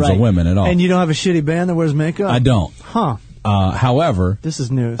thousands Right. of women at all. And you don't have a shitty band that wears makeup? I don't. Huh. However, This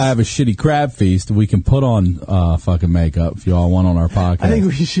is news. I have a shitty crab feast. We can put on fucking makeup if you all want on our podcast. I think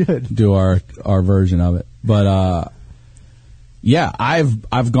we should. Do our version of it. But yeah,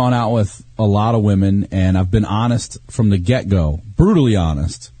 I've gone out with a lot of women, and I've been honest from the get-go, brutally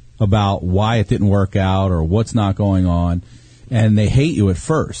honest about why it didn't work out or what's not going on, and they hate you at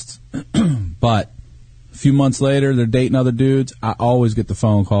first. But a few months later, they're dating other dudes. I always get the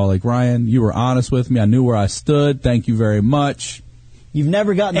phone call like, Ryan, you were honest with me. I knew where I stood. Thank you very much. You've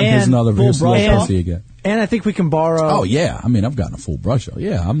never gotten a Here's another full brush off? pussy again. And I think we can borrow. Oh yeah, I mean I've gotten a full brush off.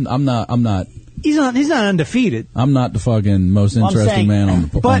 Yeah, I'm not He's not undefeated. the fucking most Well, I'm interesting saying- man on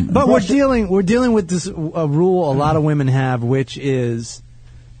the But we're Brush- dealing with this rule a lot of women have, which is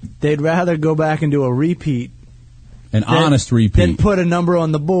they'd rather go back and do a repeat, An honest repeat. than put a number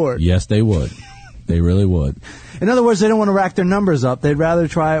on the board. Yes, they would. They really would. In other words, they don't want to rack their numbers up. They'd rather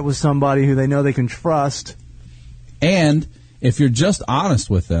try it with somebody who they know they can trust. And if you're just honest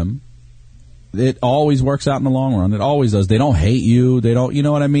with them, it always works out in the long run. It always does. They don't hate you. They don't, you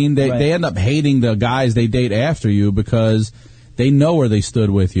know what I mean? They end up hating the guys they date after you because they know where they stood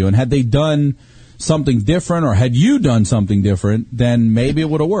with you. And had they done something different, or had you done something different, then maybe it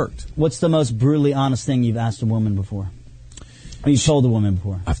would have worked. What's the most brutally honest thing you've asked a woman before? Or you've told a woman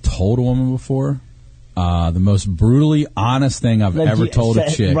before? I've told a woman before. The most brutally honest thing I've ever told a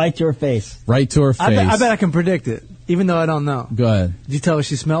chick. Right to her face. Right to her face. I bet I can predict it, even though I don't know. Go ahead. Did you tell her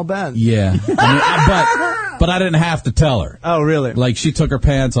she smelled bad? Yeah. But I didn't have to tell her. Oh, really? Like, she took her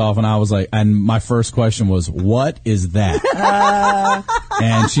pants off, and I was like, and my first question was, what is that?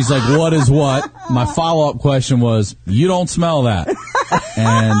 And she's like, what is what? My follow-up question was, you don't smell that.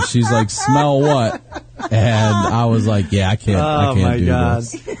 And she's like, smell what? And I was like, yeah, I can't do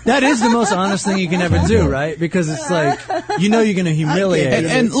this. That is the most honest thing you can ever do, right? Because it's like, you know you're going to humiliate.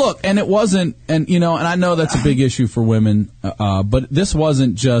 And look, and it wasn't, and you know, and I know that's a big issue for women, but this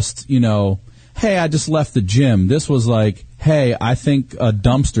wasn't just, you know, hey, I just left the gym. This was like, hey, I think a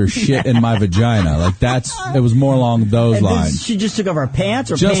dumpster shit in my vagina. Like, it was more along those And lines. She just took off her pants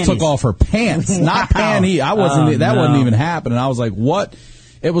or Just panties? took off her pants, not panty. That wasn't even happening. I was like, what?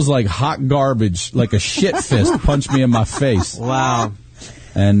 It was like hot garbage, like a shit fist punched me in my face. Wow.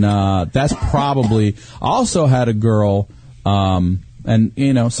 And that's probably. I also had a girl, and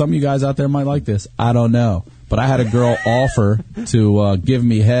you know, some of you guys out there might like this. I don't know. But I had a girl offer to give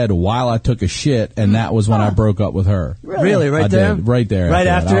me head while I took a shit, and that was when I broke up with her. Really? Right I there? did, right there. Right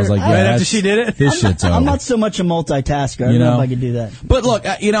after after? that. I was like, yeah, right after she did it? This shit's over. I'm not so much a multitasker. I don't know if I could do that. But look,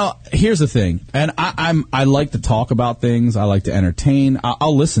 you know, here's the thing, and I like to talk about things. I like to entertain.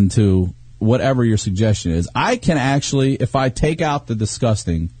 I'll listen to whatever your suggestion is. I can actually, if I take out the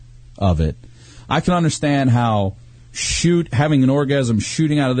disgusting of it, I can understand how having an orgasm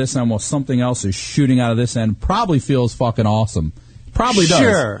shooting out of this end while something else is shooting out of this end probably feels fucking awesome. Probably does.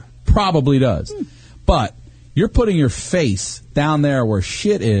 Sure. Probably does. But you're putting your face down there where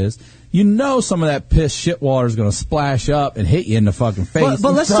shit is. You know some of that piss shit water is going to splash up and hit you in the fucking face.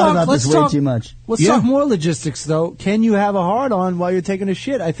 But let's Thought talk. about Let's this talk way too much. Let's talk more logistics, though. Can you have a hard on while you're taking a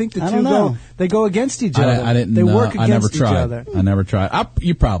shit? I think the I two don't know. go against each other. I didn't. They work I never against each tried. other. I never tried.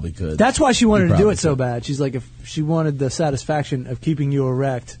 You probably could. That's why she wanted to do probably it so bad. She's like, if she wanted the satisfaction of keeping you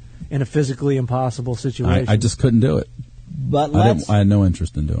erect in a physically impossible situation. I just couldn't do it. But I had no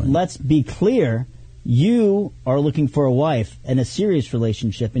interest in doing it. let's be clear. You are looking for a wife in a serious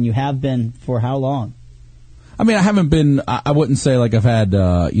relationship, and you have been for how long? I mean, I haven't been. I wouldn't say like I've had,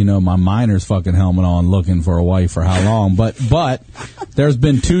 my miner's fucking helmet on, looking for a wife for how long. But there's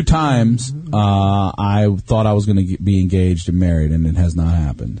been 2 times I thought I was going to be engaged and married, and it has not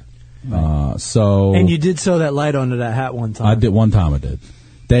happened. And you did sew that light onto that hat one time. I did one time. I did.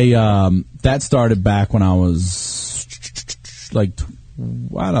 They that started back when I was like,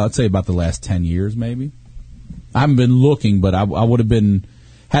 I don't know, I'd say about the last 10 years, maybe. I haven't been looking, but I would have been,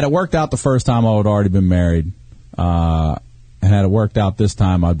 had it worked out the first time, I would have already been married. And had it worked out this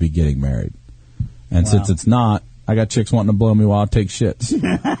time, I'd be getting married. And since it's not, I got chicks wanting to blow me while I take shits. So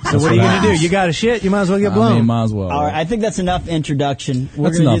what are you going to do? You got a shit? You might as well get blown. I mean, might as well. All right, I think that's enough introduction. We're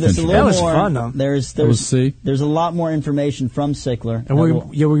That's going to do enough this a introduction. little That was more. fun, though. We'll see. There's a lot more information from Sickler. And we're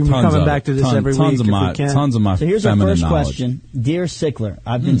going to be coming back to this every week if we can. Tons of my So here's our feminine first knowledge. question. Dear Sickler,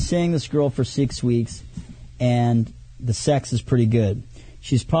 I've been seeing this girl for 6 weeks, and the sex is pretty good.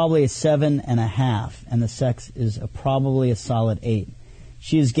 She's probably a 7.5, and the sex is probably a solid 8.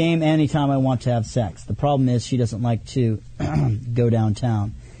 She is game anytime I want to have sex. The problem is she doesn't like to go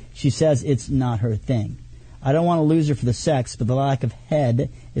downtown. She says it's not her thing. I don't want to lose her for the sex, but the lack of head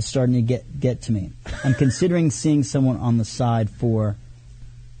is starting to get to me. I'm considering seeing someone on the side for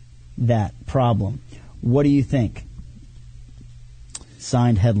that problem. What do you think?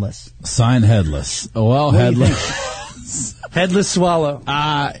 Signed, Headless. Signed, Headless. Well, What do you Headless. Headless Swallow.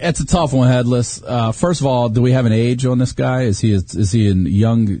 It's a tough one, Headless. First of all, do we have an age on this guy? Is he in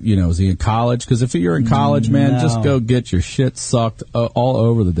young? Is he in college? Because if you're in college, man, No. just go get your shit sucked all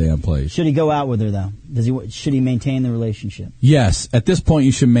over the damn place. Should he go out with her, though? Should he maintain the relationship? Yes, at this point,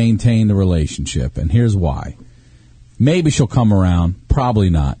 you should maintain the relationship, and here's why. Maybe she'll come around. Probably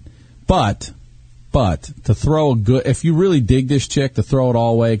not. But to throw if you really dig this chick, to throw it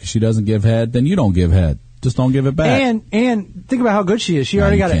all away because she doesn't give head, then you don't give head. just don't give it back. And think about how good she is. She No,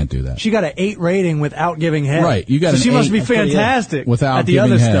 already you got can't do that. She got an 8 rating without giving head. Right, you got so an she must 8 be That's pretty good. fantastic without at the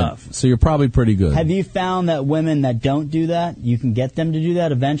giving other head. stuff. So you're probably pretty good. Have you found that women that don't do that, you can get them to do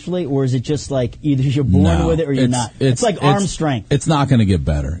that eventually, or is it just like either you're born No, with it or you're not? It's like arm strength. It's not going to get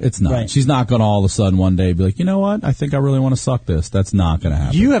better. It's not. Right. She's not going to all of a sudden one day be like, you know what? I think I really want to suck this. That's not going to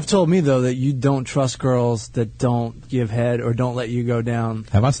happen. You have told me though that you don't trust girls that don't give head or don't let you go down.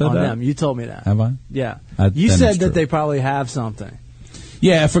 Have I said on that? them. You told me that. Have I? Yeah. Then You it's said true. that they probably have something.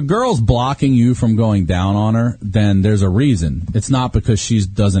 Yeah, if a girl's blocking you from going down on her, then there's a reason. It's not because she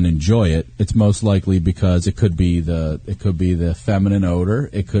doesn't enjoy it. It's most likely because it could be the feminine odor.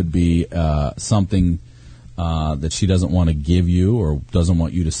 It could be something that she doesn't want to give you or doesn't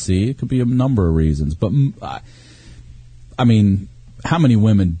want you to see. It could be a number of reasons. But I mean, how many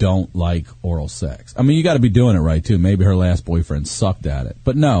women don't like oral sex? I mean, you got to be doing it right too. Maybe her last boyfriend sucked at it,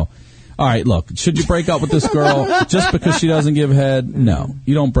 but no. All right, look, should you break up with this girl just because she doesn't give head? No.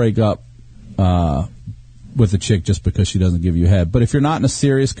 You don't break up with a chick just because she doesn't give you head. But if you're not in a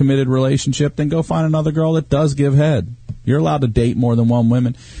serious, committed relationship, then go find another girl that does give head. You're allowed to date more than one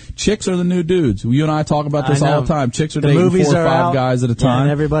woman. Chicks are the new dudes. You and I talk about this I know. all the time. Chicks are The dating movies 4 or are 5 out. guys at a Yeah, time. and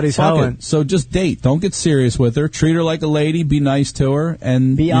everybody's Fuck hoeing. it. So just date. Don't get serious with her. Treat her like a lady. Be nice to her.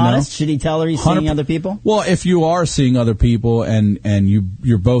 And Be you know, honest. Should he tell her he's seeing 100 other people? Well, if you are seeing other people and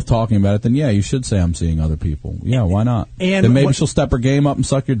you're both talking about it, then yeah, you should say I'm seeing other people. Yeah, why not? And then maybe what- she'll step her game up and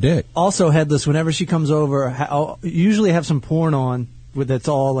suck your dick. Also, headless. Whenever she comes over, I'll usually have some porn on that's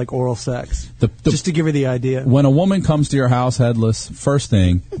all like oral sex, just to give her the idea. When a woman comes to your house headless, first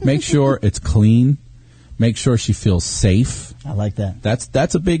thing, make sure it's clean. Make sure she feels safe. I like that.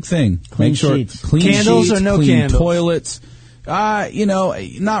 That's a big thing. Clean Make sure sheets. clean Candles sheets, or no clean candles? toilets.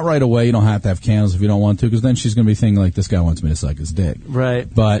 Not right away. You don't have to have candles if you don't want to, because then she's going to be thinking like, this guy wants me to suck his dick. Right.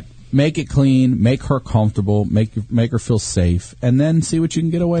 But make it clean, make her comfortable, make her feel safe, and then see what you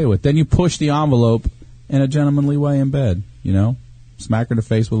can get away with. Then you push the envelope in a gentlemanly way in bed. You know, smack her in the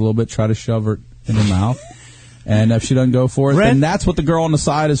face with a little bit, try to shove her in her mouth. And if she doesn't go for it, then that's what the girl on the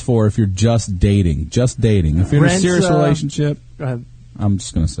side is for. If you're just dating. If you're in a serious relationship, Go ahead. I'm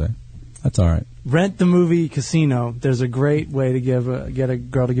just going to say, that's all right. Rent the movie Casino. There's a great way to get a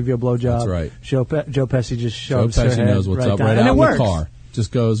girl to give you a blowjob. That's right. Joe Pesci just Joe shoves her Pesci head knows what's up down. right and out it in works. the car.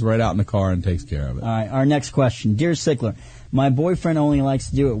 Just goes right out in the car and takes care of it. All right, our next question. Dear Sickler, my boyfriend only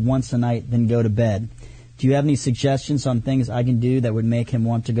likes to do it once a night, then go to bed. Do you have any suggestions on things I can do that would make him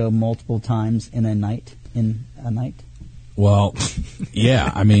want to go multiple times in a night? Well,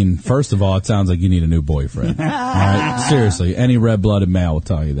 yeah. I mean, first of all, it sounds like you need a new boyfriend. All right? Seriously, any red-blooded male will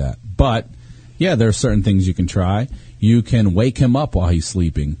tell you that. But, yeah, there are certain things you can try. You can wake him up while he's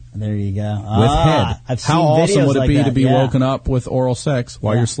sleeping There you go. with head. I've seen How awesome videos would it like be that, to be yeah. woken up with oral sex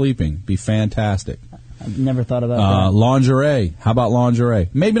while Yeah. you're sleeping? Be fantastic. I've never thought about that. Lingerie. How about lingerie?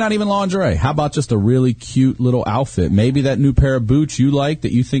 Maybe not even lingerie. How about just a really cute little outfit? Maybe that new pair of boots you like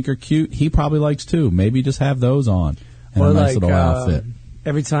that you think are cute, he probably likes too. Maybe just have those on and Or a nice like, little outfit.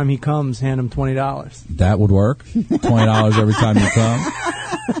 Every time he comes, hand him $20. That would work. $20 every time you come.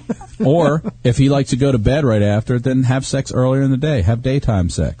 Or if he likes to go to bed right after, then have sex earlier in the day. Have daytime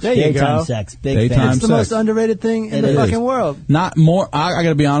sex. There you Daytime go. sex. Big Daytime fan. It's the sex. most underrated thing in It the is. fucking world. Not more. I got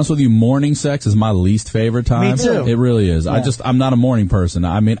to be honest with you. Morning sex is my least favorite time. Me too. It really is. Yeah. I'm not a morning person.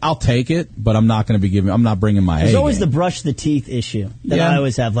 I mean, I'll take it, but I'm not going to be giving. I'm not bringing my. There's A always game. the brush the teeth issue that Yeah. I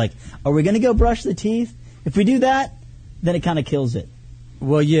always have. Like, are we going to go brush the teeth? If we do that, then it kind of kills it.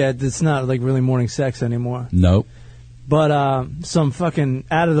 Well, yeah, it's not like really morning sex anymore. Nope. But some fucking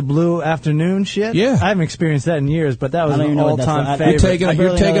out of the blue afternoon shit. Yeah. I haven't experienced that in years, but that was I don't an even know what that's all-time like. favorite. I You're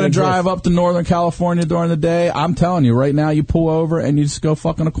barely taking know a it drive exists. up to Northern California during the day. I'm telling you, right now, you pull over and you just go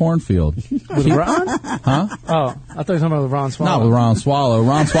fuck in a cornfield. With Ron? Huh? Oh, I thought you were talking about with Ron Swallow. Not with Ron Swallow.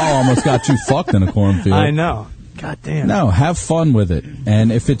 Ron Swallow almost got you fucked in a cornfield. I know. God damn. No, have fun with it.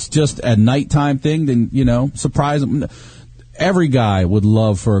 And if it's just a nighttime thing, then, surprise them. Every guy would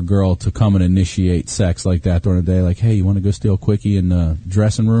love for a girl to come and initiate sex like that during the day. Like, hey, you want to go steal a quickie in the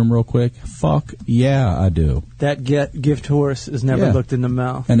dressing room real quick? Fuck yeah, I do. That gift horse is never Yeah. looked in the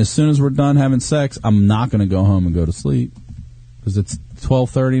mouth. And as soon as we're done having sex, I'm not going to go home and go to sleep because it's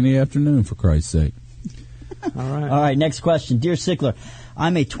 12:30 in the afternoon, for Christ's sake. All right. All right, next question. Dear Sickler,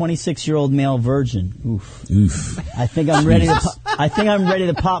 I'm a 26-year-old male virgin. Oof. Oof. I think I'm ready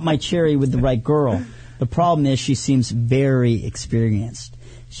to pop my cherry with the right girl. The problem is she seems very experienced.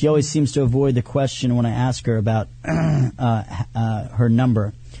 She always seems to avoid the question when I ask her about her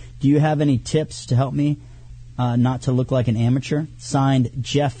number. Do you have any tips to help me not to look like an amateur? Signed,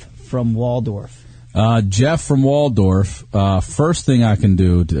 Jeff from Waldorf. Jeff from Waldorf. First thing I can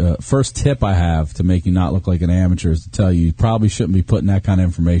do, first tip I have to make you not look like an amateur is to tell you probably shouldn't be putting that kind of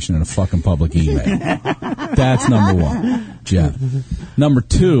information in a fucking public email. That's number one, Jeff. Number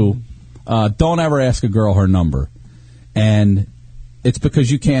two, don't ever ask a girl her number. And it's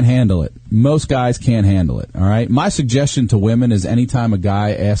because you can't handle it. Most guys can't handle it, all right? My suggestion to women is anytime a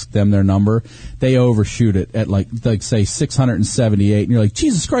guy asks them their number, they overshoot it at, like say, 678. And you're like,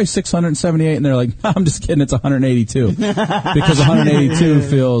 Jesus Christ, 678. And they're like, I'm just kidding, it's 182. Because 182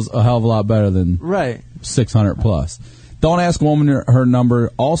 feels a hell of a lot better than 600 plus. Don't ask a woman her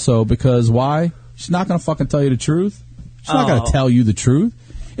number also because why? She's not going to fucking tell you the truth. She's not going to tell you the truth.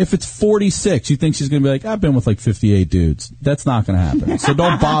 If it's 46, you think she's going to be like, I've been with like 58 dudes. That's not going to happen. So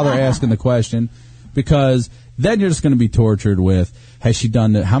don't bother asking the question because then you're just going to be tortured with, has she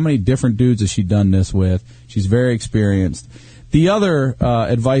done it? How many different dudes has she done this with? She's very experienced. The other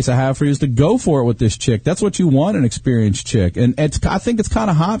advice I have for you is to go for it with this chick. That's what you want, an experienced chick. And I think it's kind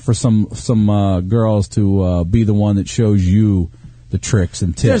of hot for some girls to be the one that shows you the tricks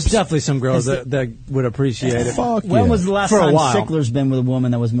and tips. There's definitely some girls that would appreciate it. Fuck When yeah. was the last For a time while. Sickler's been with a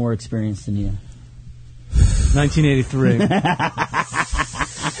woman that was more experienced than you? 1983.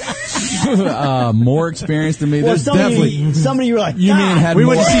 More experienced than me? Well, There's definitely... somebody you were like, You mean had we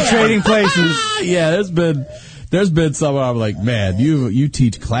more... went to see Trading Places. Yeah, there's been some where I'm like, man, you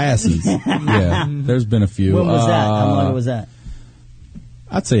teach classes. Yeah, there's been a few. when was that? How long ago was that?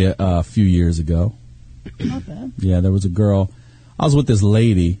 I'd say a few years ago. Not bad. Yeah, there was a girl. I was with this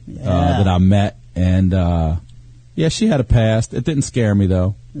lady that I met, and yeah, she had a past. It didn't scare me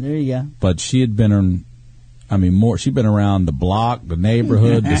though. There you go. But she had been, she'd been around the block, the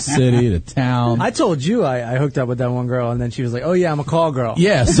neighborhood, the city, the town. I told you I hooked up with that one girl, and then she was like, "Oh yeah, I'm a call girl."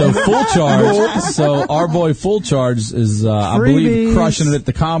 Yeah, so Full Charge. So our boy Full Charge is, I believe, Freebies. crushing it at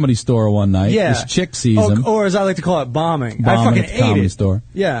the Comedy Store one night. Yeah. This chick sees him. Or as I like to call it, bombing. I bombing fucking at the ate Comedy it. Store.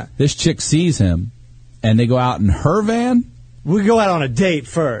 Yeah. This chick sees him, and they go out in her van. We go out on a date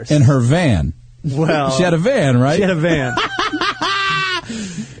first. In her van. Well, She had a van, right? She had a van.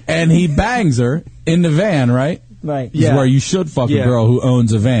 And he bangs her in the van, right? Right. This is where you should fuck a girl who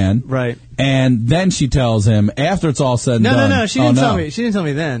owns a van. Right. And then she tells him, after it's all said and done. No. She didn't tell me. She didn't tell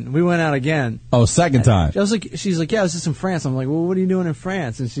me then. We went out again. Oh, second time. She's like, yeah, I was just in France. I'm like, well, what are you doing in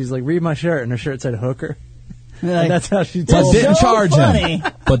France? And she's like, read my shirt. And her shirt said hooker. Like, And that's how she But told me. didn't so charge funny.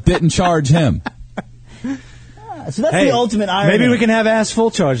 him. But didn't charge him. So that's Hey, the ultimate irony. maybe we can have Ass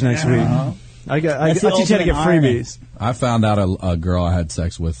Full Charge next week. I That's the teach you how to get ultimate irony. freebies. I found out a girl I had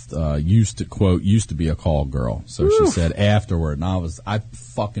sex with used to be a call girl. So she said afterward, and I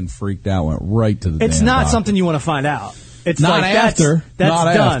fucking freaked out, went right to the It's damn not doctor. something you want to find out. It's Not like, after. That's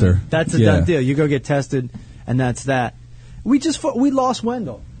Not done. after. That's a Yeah. done deal. You go get tested, and that's that. We lost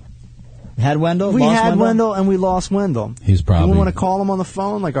Wendell. Had Wendell? We Lost had Wendell, and we lost Wendell. He's probably. You want to call him on the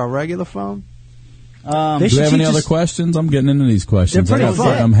phone, like our regular phone? They Do we should have any teach other us- questions? I'm getting into these questions. They're pretty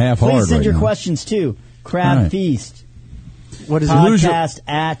fun. I'm half hard Please send right your now. questions to Crab All right. Feast What is it? podcast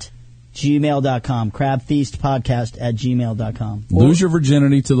at gmail.com. Crab Feast podcast at gmail.com. Lose your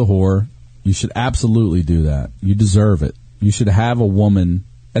virginity to the whore. You should absolutely do that. You deserve it. You should have a woman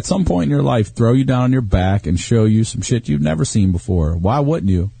at some point in your life throw you down on your back and show you some shit you've never seen before. Why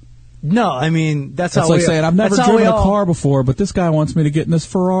wouldn't you? No, I mean that's That's how like we, saying, I've never that's how driven we a all- car before, but this guy wants me to get in this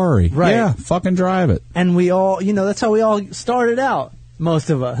Ferrari. Right. Yeah, fucking drive it. and we all, that's how we all started out. Most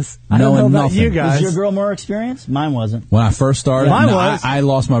of us. I Knowing don't know about nothing. you Was guys. your girl more experienced? Mine wasn't. When I first started, Mine no, was. I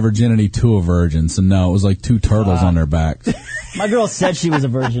lost my virginity to a virgin, so no, it was like two turtles on their backs. My girl said she was a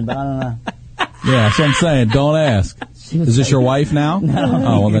virgin, but I don't know. Yeah, that's what I'm saying. Don't ask. Is this your wife now? No.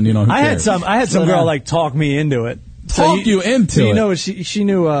 Oh, well, then you know who I had cares. some Slow girl down. like talk me into it. Talk you into so you it. know she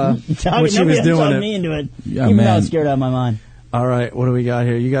knew what she Nobody was had doing. talked It. me into it. Yeah, Even though I man. was scared out of my mind. All right, what do we got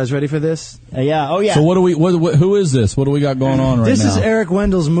here? You guys ready for this? Yeah. Oh, yeah. So what do we? Who is this? What do we got going on right This now? is Eric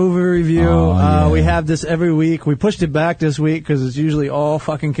Wendell's movie review. Oh, yeah. We have this every week. We pushed it back this week because it's usually all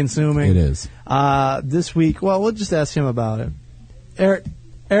fucking consuming. It is. This week, well, we'll just ask him about it.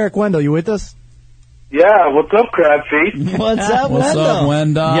 Eric Wendell, you with us? Yeah, what's up, Crab Feast? What's up, What's Wendell? up,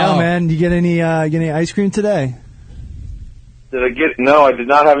 Wendell? Yo, man, you get any ice cream today? Did I get? No, I did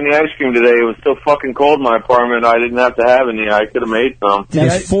not have any ice cream today. It was so fucking cold in my apartment. I didn't have to have any. I could have made some.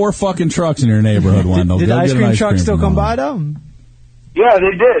 There's 4 fucking trucks in your neighborhood, Wendell. Did Go ice get an cream trucks still come from by them. though? Yeah,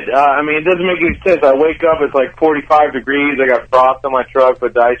 they did. I mean, it doesn't make any sense. I wake up, it's like 45 degrees. I got frost on my truck,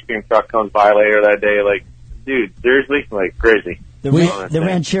 but the ice cream truck comes by later that day. Like, dude, seriously? Like, crazy. The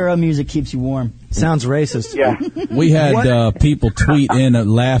ranchero music keeps you warm. Sounds racist. Yeah. We had people tweet in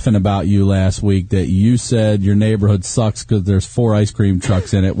laughing about you last week that you said your neighborhood sucks because there's 4 ice cream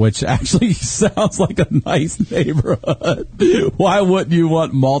trucks in it, which actually sounds like a nice neighborhood. Why wouldn't you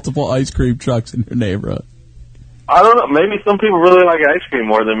want multiple ice cream trucks in your neighborhood? I don't know. Maybe some people really like ice cream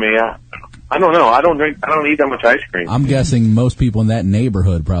more than me. I don't know. I don't eat that much ice cream. I'm guessing most people in that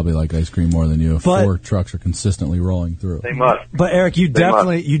neighborhood probably like ice cream more than you if But- 4 trucks are consistently rolling through. They must. But Eric, you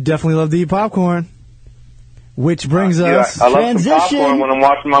definitely love to eat popcorn. Which brings us I love some Transition. popcorn when I'm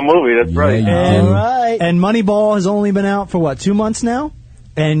watching my movie. That's Yeah, right. you and, do. Right. and Moneyball has only been out for what, 2 months now?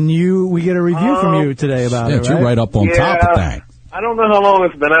 And we get a review from you today about Yeah, it, you're right up on top of things. I don't know how long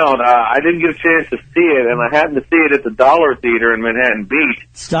it's been out. I didn't get a chance to see it, and I happened to see it at the Dollar Theater in Manhattan Beach.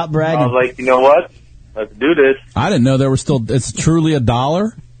 Stop I bragging. was like, you know what? Let's do this. I didn't know there was still. It's truly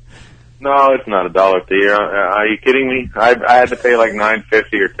 $1. No, it's not a Dollar Theater. Are you kidding me? I had to pay like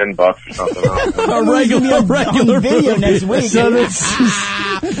 $9.50 or $10 or something. A regular on video movie. next week. So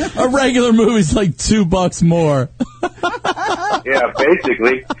a regular movie's like $2 more. Yeah,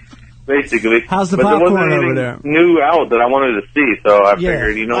 basically. How's the but there popcorn wasn't over anything there? new out that I wanted to see, so I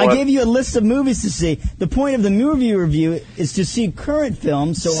figured, you know I what? gave you a list of movies to see. The point of the movie review is to see current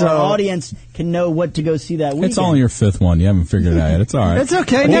films so our audience can know what to go see that weekend. It's only your 5th one. You haven't figured it out yet. It's all right. It's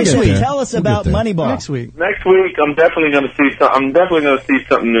okay. We'll Next get week. there. Tell us We'll about get there. Moneyball. Next week. Next week, I'm definitely going to see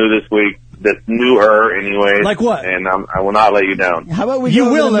something new this week. That's newer, anyway. Like what? And I will not let you down. How about we You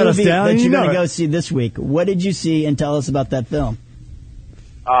go over will the let us movie down, that and you're you know going to it. go see this week? What did you see, and tell us about that film?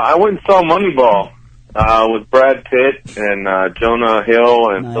 I went and saw Moneyball with Brad Pitt and Jonah Hill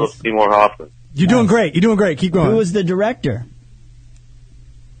and Nice. Philip Seymour Hoffman. You're doing great. You're doing great. Keep going. Who was the director?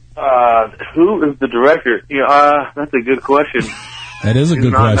 Who is the director? That's a good question. That is a Do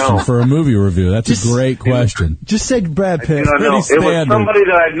good not question know. for a movie review. That's a great question. Just say Brad I Pitt. do not know. It was standard. somebody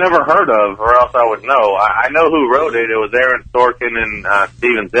that I'd never heard of, or else I would know. I know who wrote it. It was Aaron Sorkin and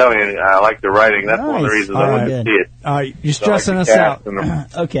Steven Zalian. I like the writing. That's one of the Nice. reasons I went Good. to see it. All right, you're So I like stressing the us cast out. and them.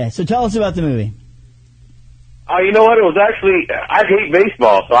 Okay, so tell us about the movie. You know what? It was actually, I hate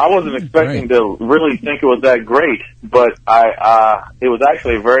baseball, so I wasn't expecting to really think it was that great. But it was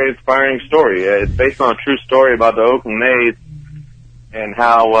actually a very inspiring story. It's based on a true story about the Oakland A's and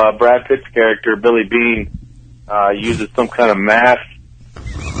how Brad Pitt's character, Billy Bean, uses some kind of math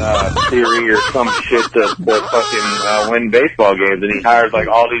theory or some shit to fucking win baseball games. And he hires like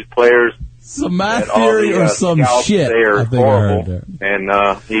all these players. Some math and all theory the, or some scouts shit. there I are think I heard horrible. that.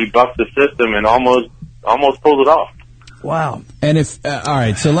 And he bucks the system and almost pulls it off. Wow. And if all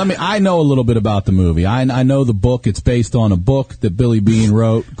right, so I know a little bit about the movie. I know the book. It's based on a book that Billy Bean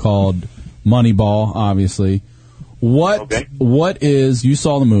wrote called Moneyball. Obviously, what is, you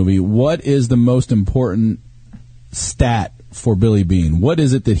saw the movie? What is the most important stat for Billy Bean? What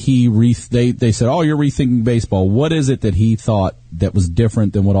is it that they said, oh, you're rethinking baseball. What is it that he thought that was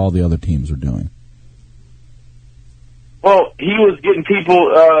different than what all the other teams were doing? Well, he was getting people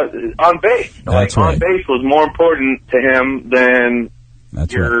on base. That's On right. base was more important to him than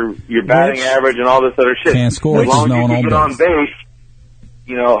That's your right. your batting average and all this other shit. Can't score As if there's long as no you one can on get on base.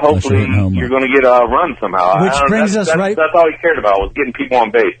 base, hopefully hitting home you're run. going to get a run somehow. Which brings us right- That's all he cared about, was getting people on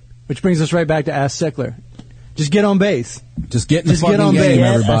base. Which brings us right back to Ask Sickler. Just get on base. Just get in the Just get fucking on game, base.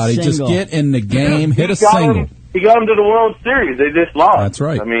 everybody. Get a Just single. get in the game. Hit a He got single. him- He got them to the World Series. They just lost. That's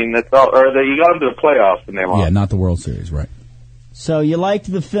right. I mean, that's all. Or you got them to the playoffs and they lost. Yeah, not the World Series, right? So you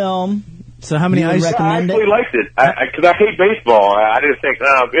liked the film. So how many You would ice? recommend I actually liked it because I hate baseball. I didn't think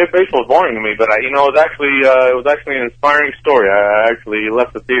baseball was boring to me, but it was actually an inspiring story. I actually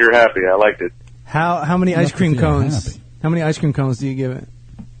left the theater happy. I liked it. How many ice Left cream the theater cones? happy. How many ice cream cones do you give it?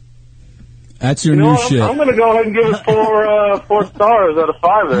 That's your You know new what? shit. I'm going to go ahead and give it 4 stars out of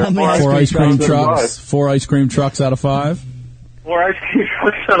 5 there. How many Four ice cream out of trucks. 4 ice cream trucks out of 5. 4 ice cream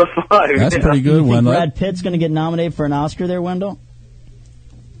trucks out of 5. That's yeah. pretty good, You think Wendell. Brad Pitt's going to get nominated for an Oscar there, Wendell?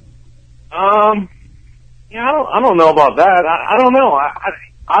 Yeah, I don't know about that. I don't know.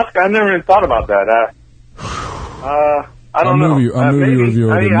 Oscar, I never even thought about that. I don't know. Our movie Maybe.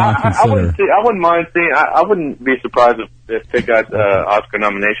 reviewer did not I wouldn't consider. I wouldn't mind seeing. I wouldn't be surprised if Pitt got Oscar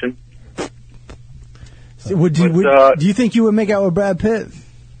nomination. Do you think you would make out with Brad Pitt?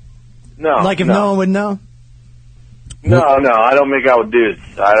 No, Like if no one would know? No, I don't make out with dudes.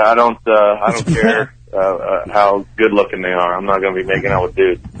 I don't care how good looking they are. I'm not going to be making out with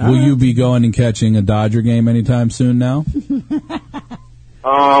dudes. Will you be going and catching a Dodger game anytime soon now?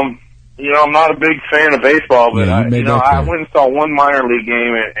 I'm not a big fan of baseball, but Yeah, you made that I clear. went and saw one minor league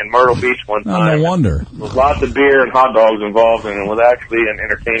game in Myrtle Beach one Oh, time. no wonder. There was lots of beer and hot dogs involved, and it was actually an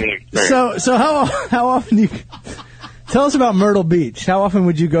entertaining experience. So how often do you Tell us about Myrtle Beach. How often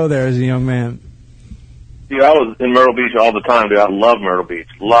would you go there as a young man? Dude, I was in Myrtle Beach all the time, dude. I love Myrtle Beach.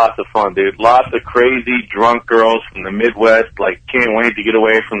 Lots of fun, dude. Lots of crazy drunk girls from the Midwest, like, can't wait to get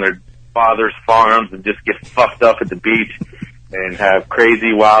away from their father's farms and just get fucked up at the beach and have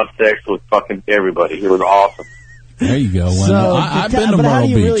crazy wild sex with fucking everybody. It was awesome. There you go, Wendell. So, I've been to but how Myrtle do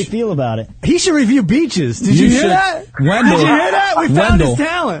you Beach. really feel about it? He should review beaches. Did you hear should- that? Wendell, Did you hear that? We found Wendell, his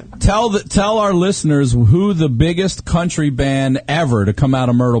talent. Tell our listeners who the biggest country band ever to come out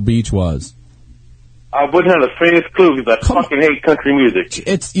of Myrtle Beach was. I wouldn't have the faintest clue because I fucking hate country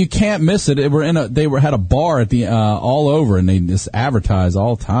music. You can't miss it. They had a bar at the all over, and they just advertise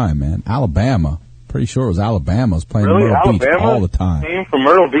all the time, man. Alabama. Pretty sure it was Alabama was playing Really? Myrtle Beach Alabama all the time. came from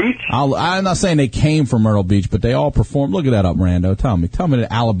Myrtle Beach? I'm not saying they came from Myrtle Beach, but they all performed. Look at that up, Rando. Tell me that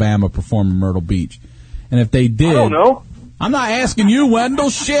Alabama performed in Myrtle Beach. And if they did, I don't know. I'm not asking you, Wendell.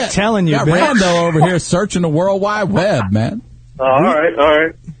 Shit, Telling you, got bitch. Rando over here searching the World Wide Web, man. All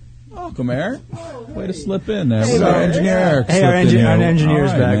right. Welcome, Eric. Way to slip in there. Our engineer Eric. Hey, our slipped in here.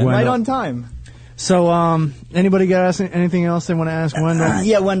 engineer's All back, man. Wendell. Right on time. So, anybody got anything else they want to ask Wendell?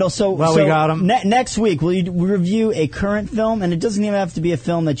 Yeah, Wendell. So, Well, we got him. Next week, will you review a current film? And it doesn't even have to be a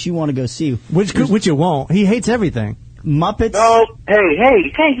film that you want to go see. Which you won't. He hates everything. Muppets. No, hey,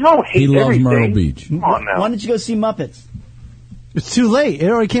 don't hate He loves everything. Myrtle Beach. Come on now. Why don't you go see Muppets? It's too late. It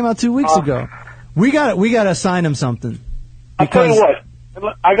already came out 2 weeks ago. We got to assign him something. I'll tell you what.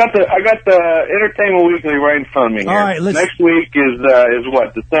 I got the Entertainment Weekly right in front of me here. All right, Next week is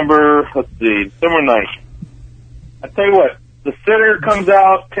what? December 9th. I tell you what, The Sitter comes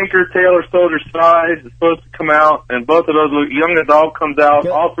out, Tinker, Tailor, Soldier, Spy is supposed to come out, and both of those look. Young Adult comes out.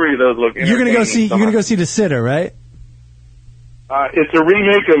 All three of those look. You're gonna go see The Sitter, right? It's a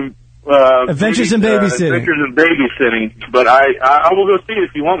remake of Adventures in Babysitting. Adventures in Babysitting, but I will go see it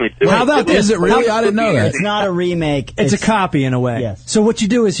if you want me to. How about this? Is it really? I didn't know that. It's not a remake. It's a copy in a way. Yes. So what you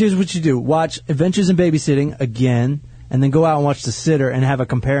do is, here's what you do: watch Adventures in Babysitting again, and then go out and watch The Sitter and have a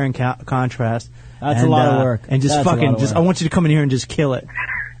compare and contrast. That's a lot of work. And just That's a lot fucking of work. I want you to come in here and just kill it.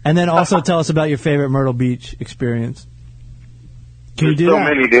 And then also tell us about your favorite Myrtle Beach experience. Can you do so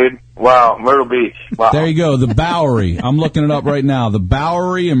that? many, dude. Wow, Myrtle Beach. Wow. There you go, the Bowery. I'm looking it up right now. The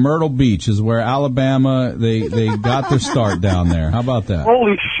Bowery in Myrtle Beach is where Alabama they got their start down there. How about that?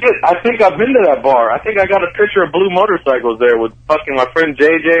 Holy shit, I think I've been to that bar. I think I got a picture of blue motorcycles there with fucking my friend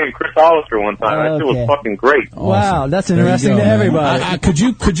JJ and Chris Hollister one time. That shit was fucking great. Wow, that's There you interesting go, to man. everybody.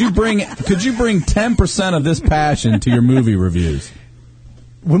 Could you bring 10% of this passion to your movie reviews?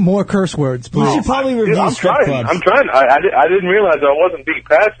 With more curse words, please. You should probably Dude, review I'm strip trying. clubs. I'm trying. I didn't realize I wasn't being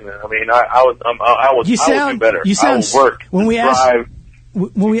passionate. I mean, I will do better. You sound I will work. when we to ask strive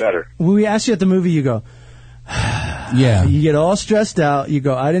when better. we ask you at the movie, you go. Yeah. You get all stressed out. You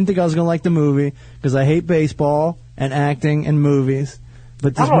go, I didn't think I was going to like the movie because I hate baseball and acting and movies.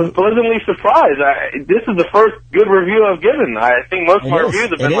 But this I was pleasantly surprised. This is the first good review I've given. I think most of my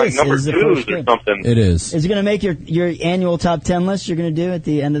reviews have been like number 2s or something. It is. Is it going to make your annual top 10 list you're going to do at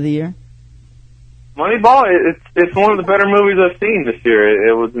the end of the year? Moneyball, it's one of the better movies I've seen this year.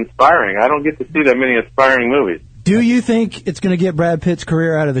 It was inspiring. I don't get to see that many inspiring movies. Do you think it's going to get Brad Pitt's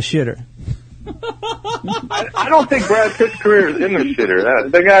career out of the shitter? I don't think Brad Pitt's career is in the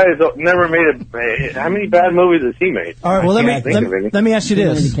shitter. That guy has never made how many bad movies has he made? All right, well, I can't think of any. let me ask you Too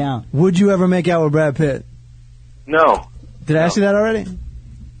many this. to count. Would you ever make out with Brad Pitt? No. Did I ask you that already?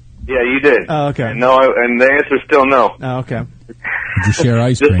 Yeah, you did. Oh, okay. And and the answer is still no. Oh, okay. Did you share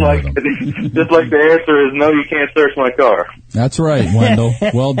ice cream with him? Just like the answer is no, you can't search my car. That's right, Wendell.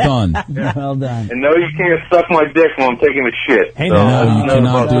 Well done. Well done. And no, you can't suck my dick while I'm taking a shit. Hey, So, no, you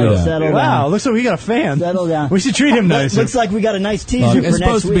cannot do that. Settle Wow, down. looks like we got a fan. Settle down. We should treat him nice. Looks like we got a nice teaser Look, for it's next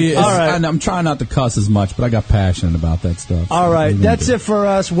supposed to be. week. It's, All right. I'm trying not to cuss as much, but I got passionate about that stuff. so All right, what are you that's gonna it for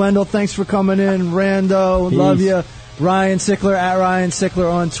us. Wendell, thanks for coming in. Rando, Peace. love you. Ryan Sickler at Ryan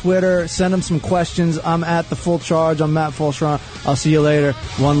Sickler on Twitter. Send him some questions. I'm at The Full Charge. I'm Matt Fulshron. I'll see you later.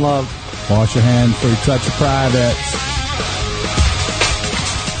 One love. do? Wash your hands before you touch your privates.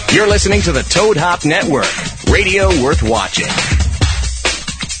 You're listening to the Toad Hop Network, radio worth watching.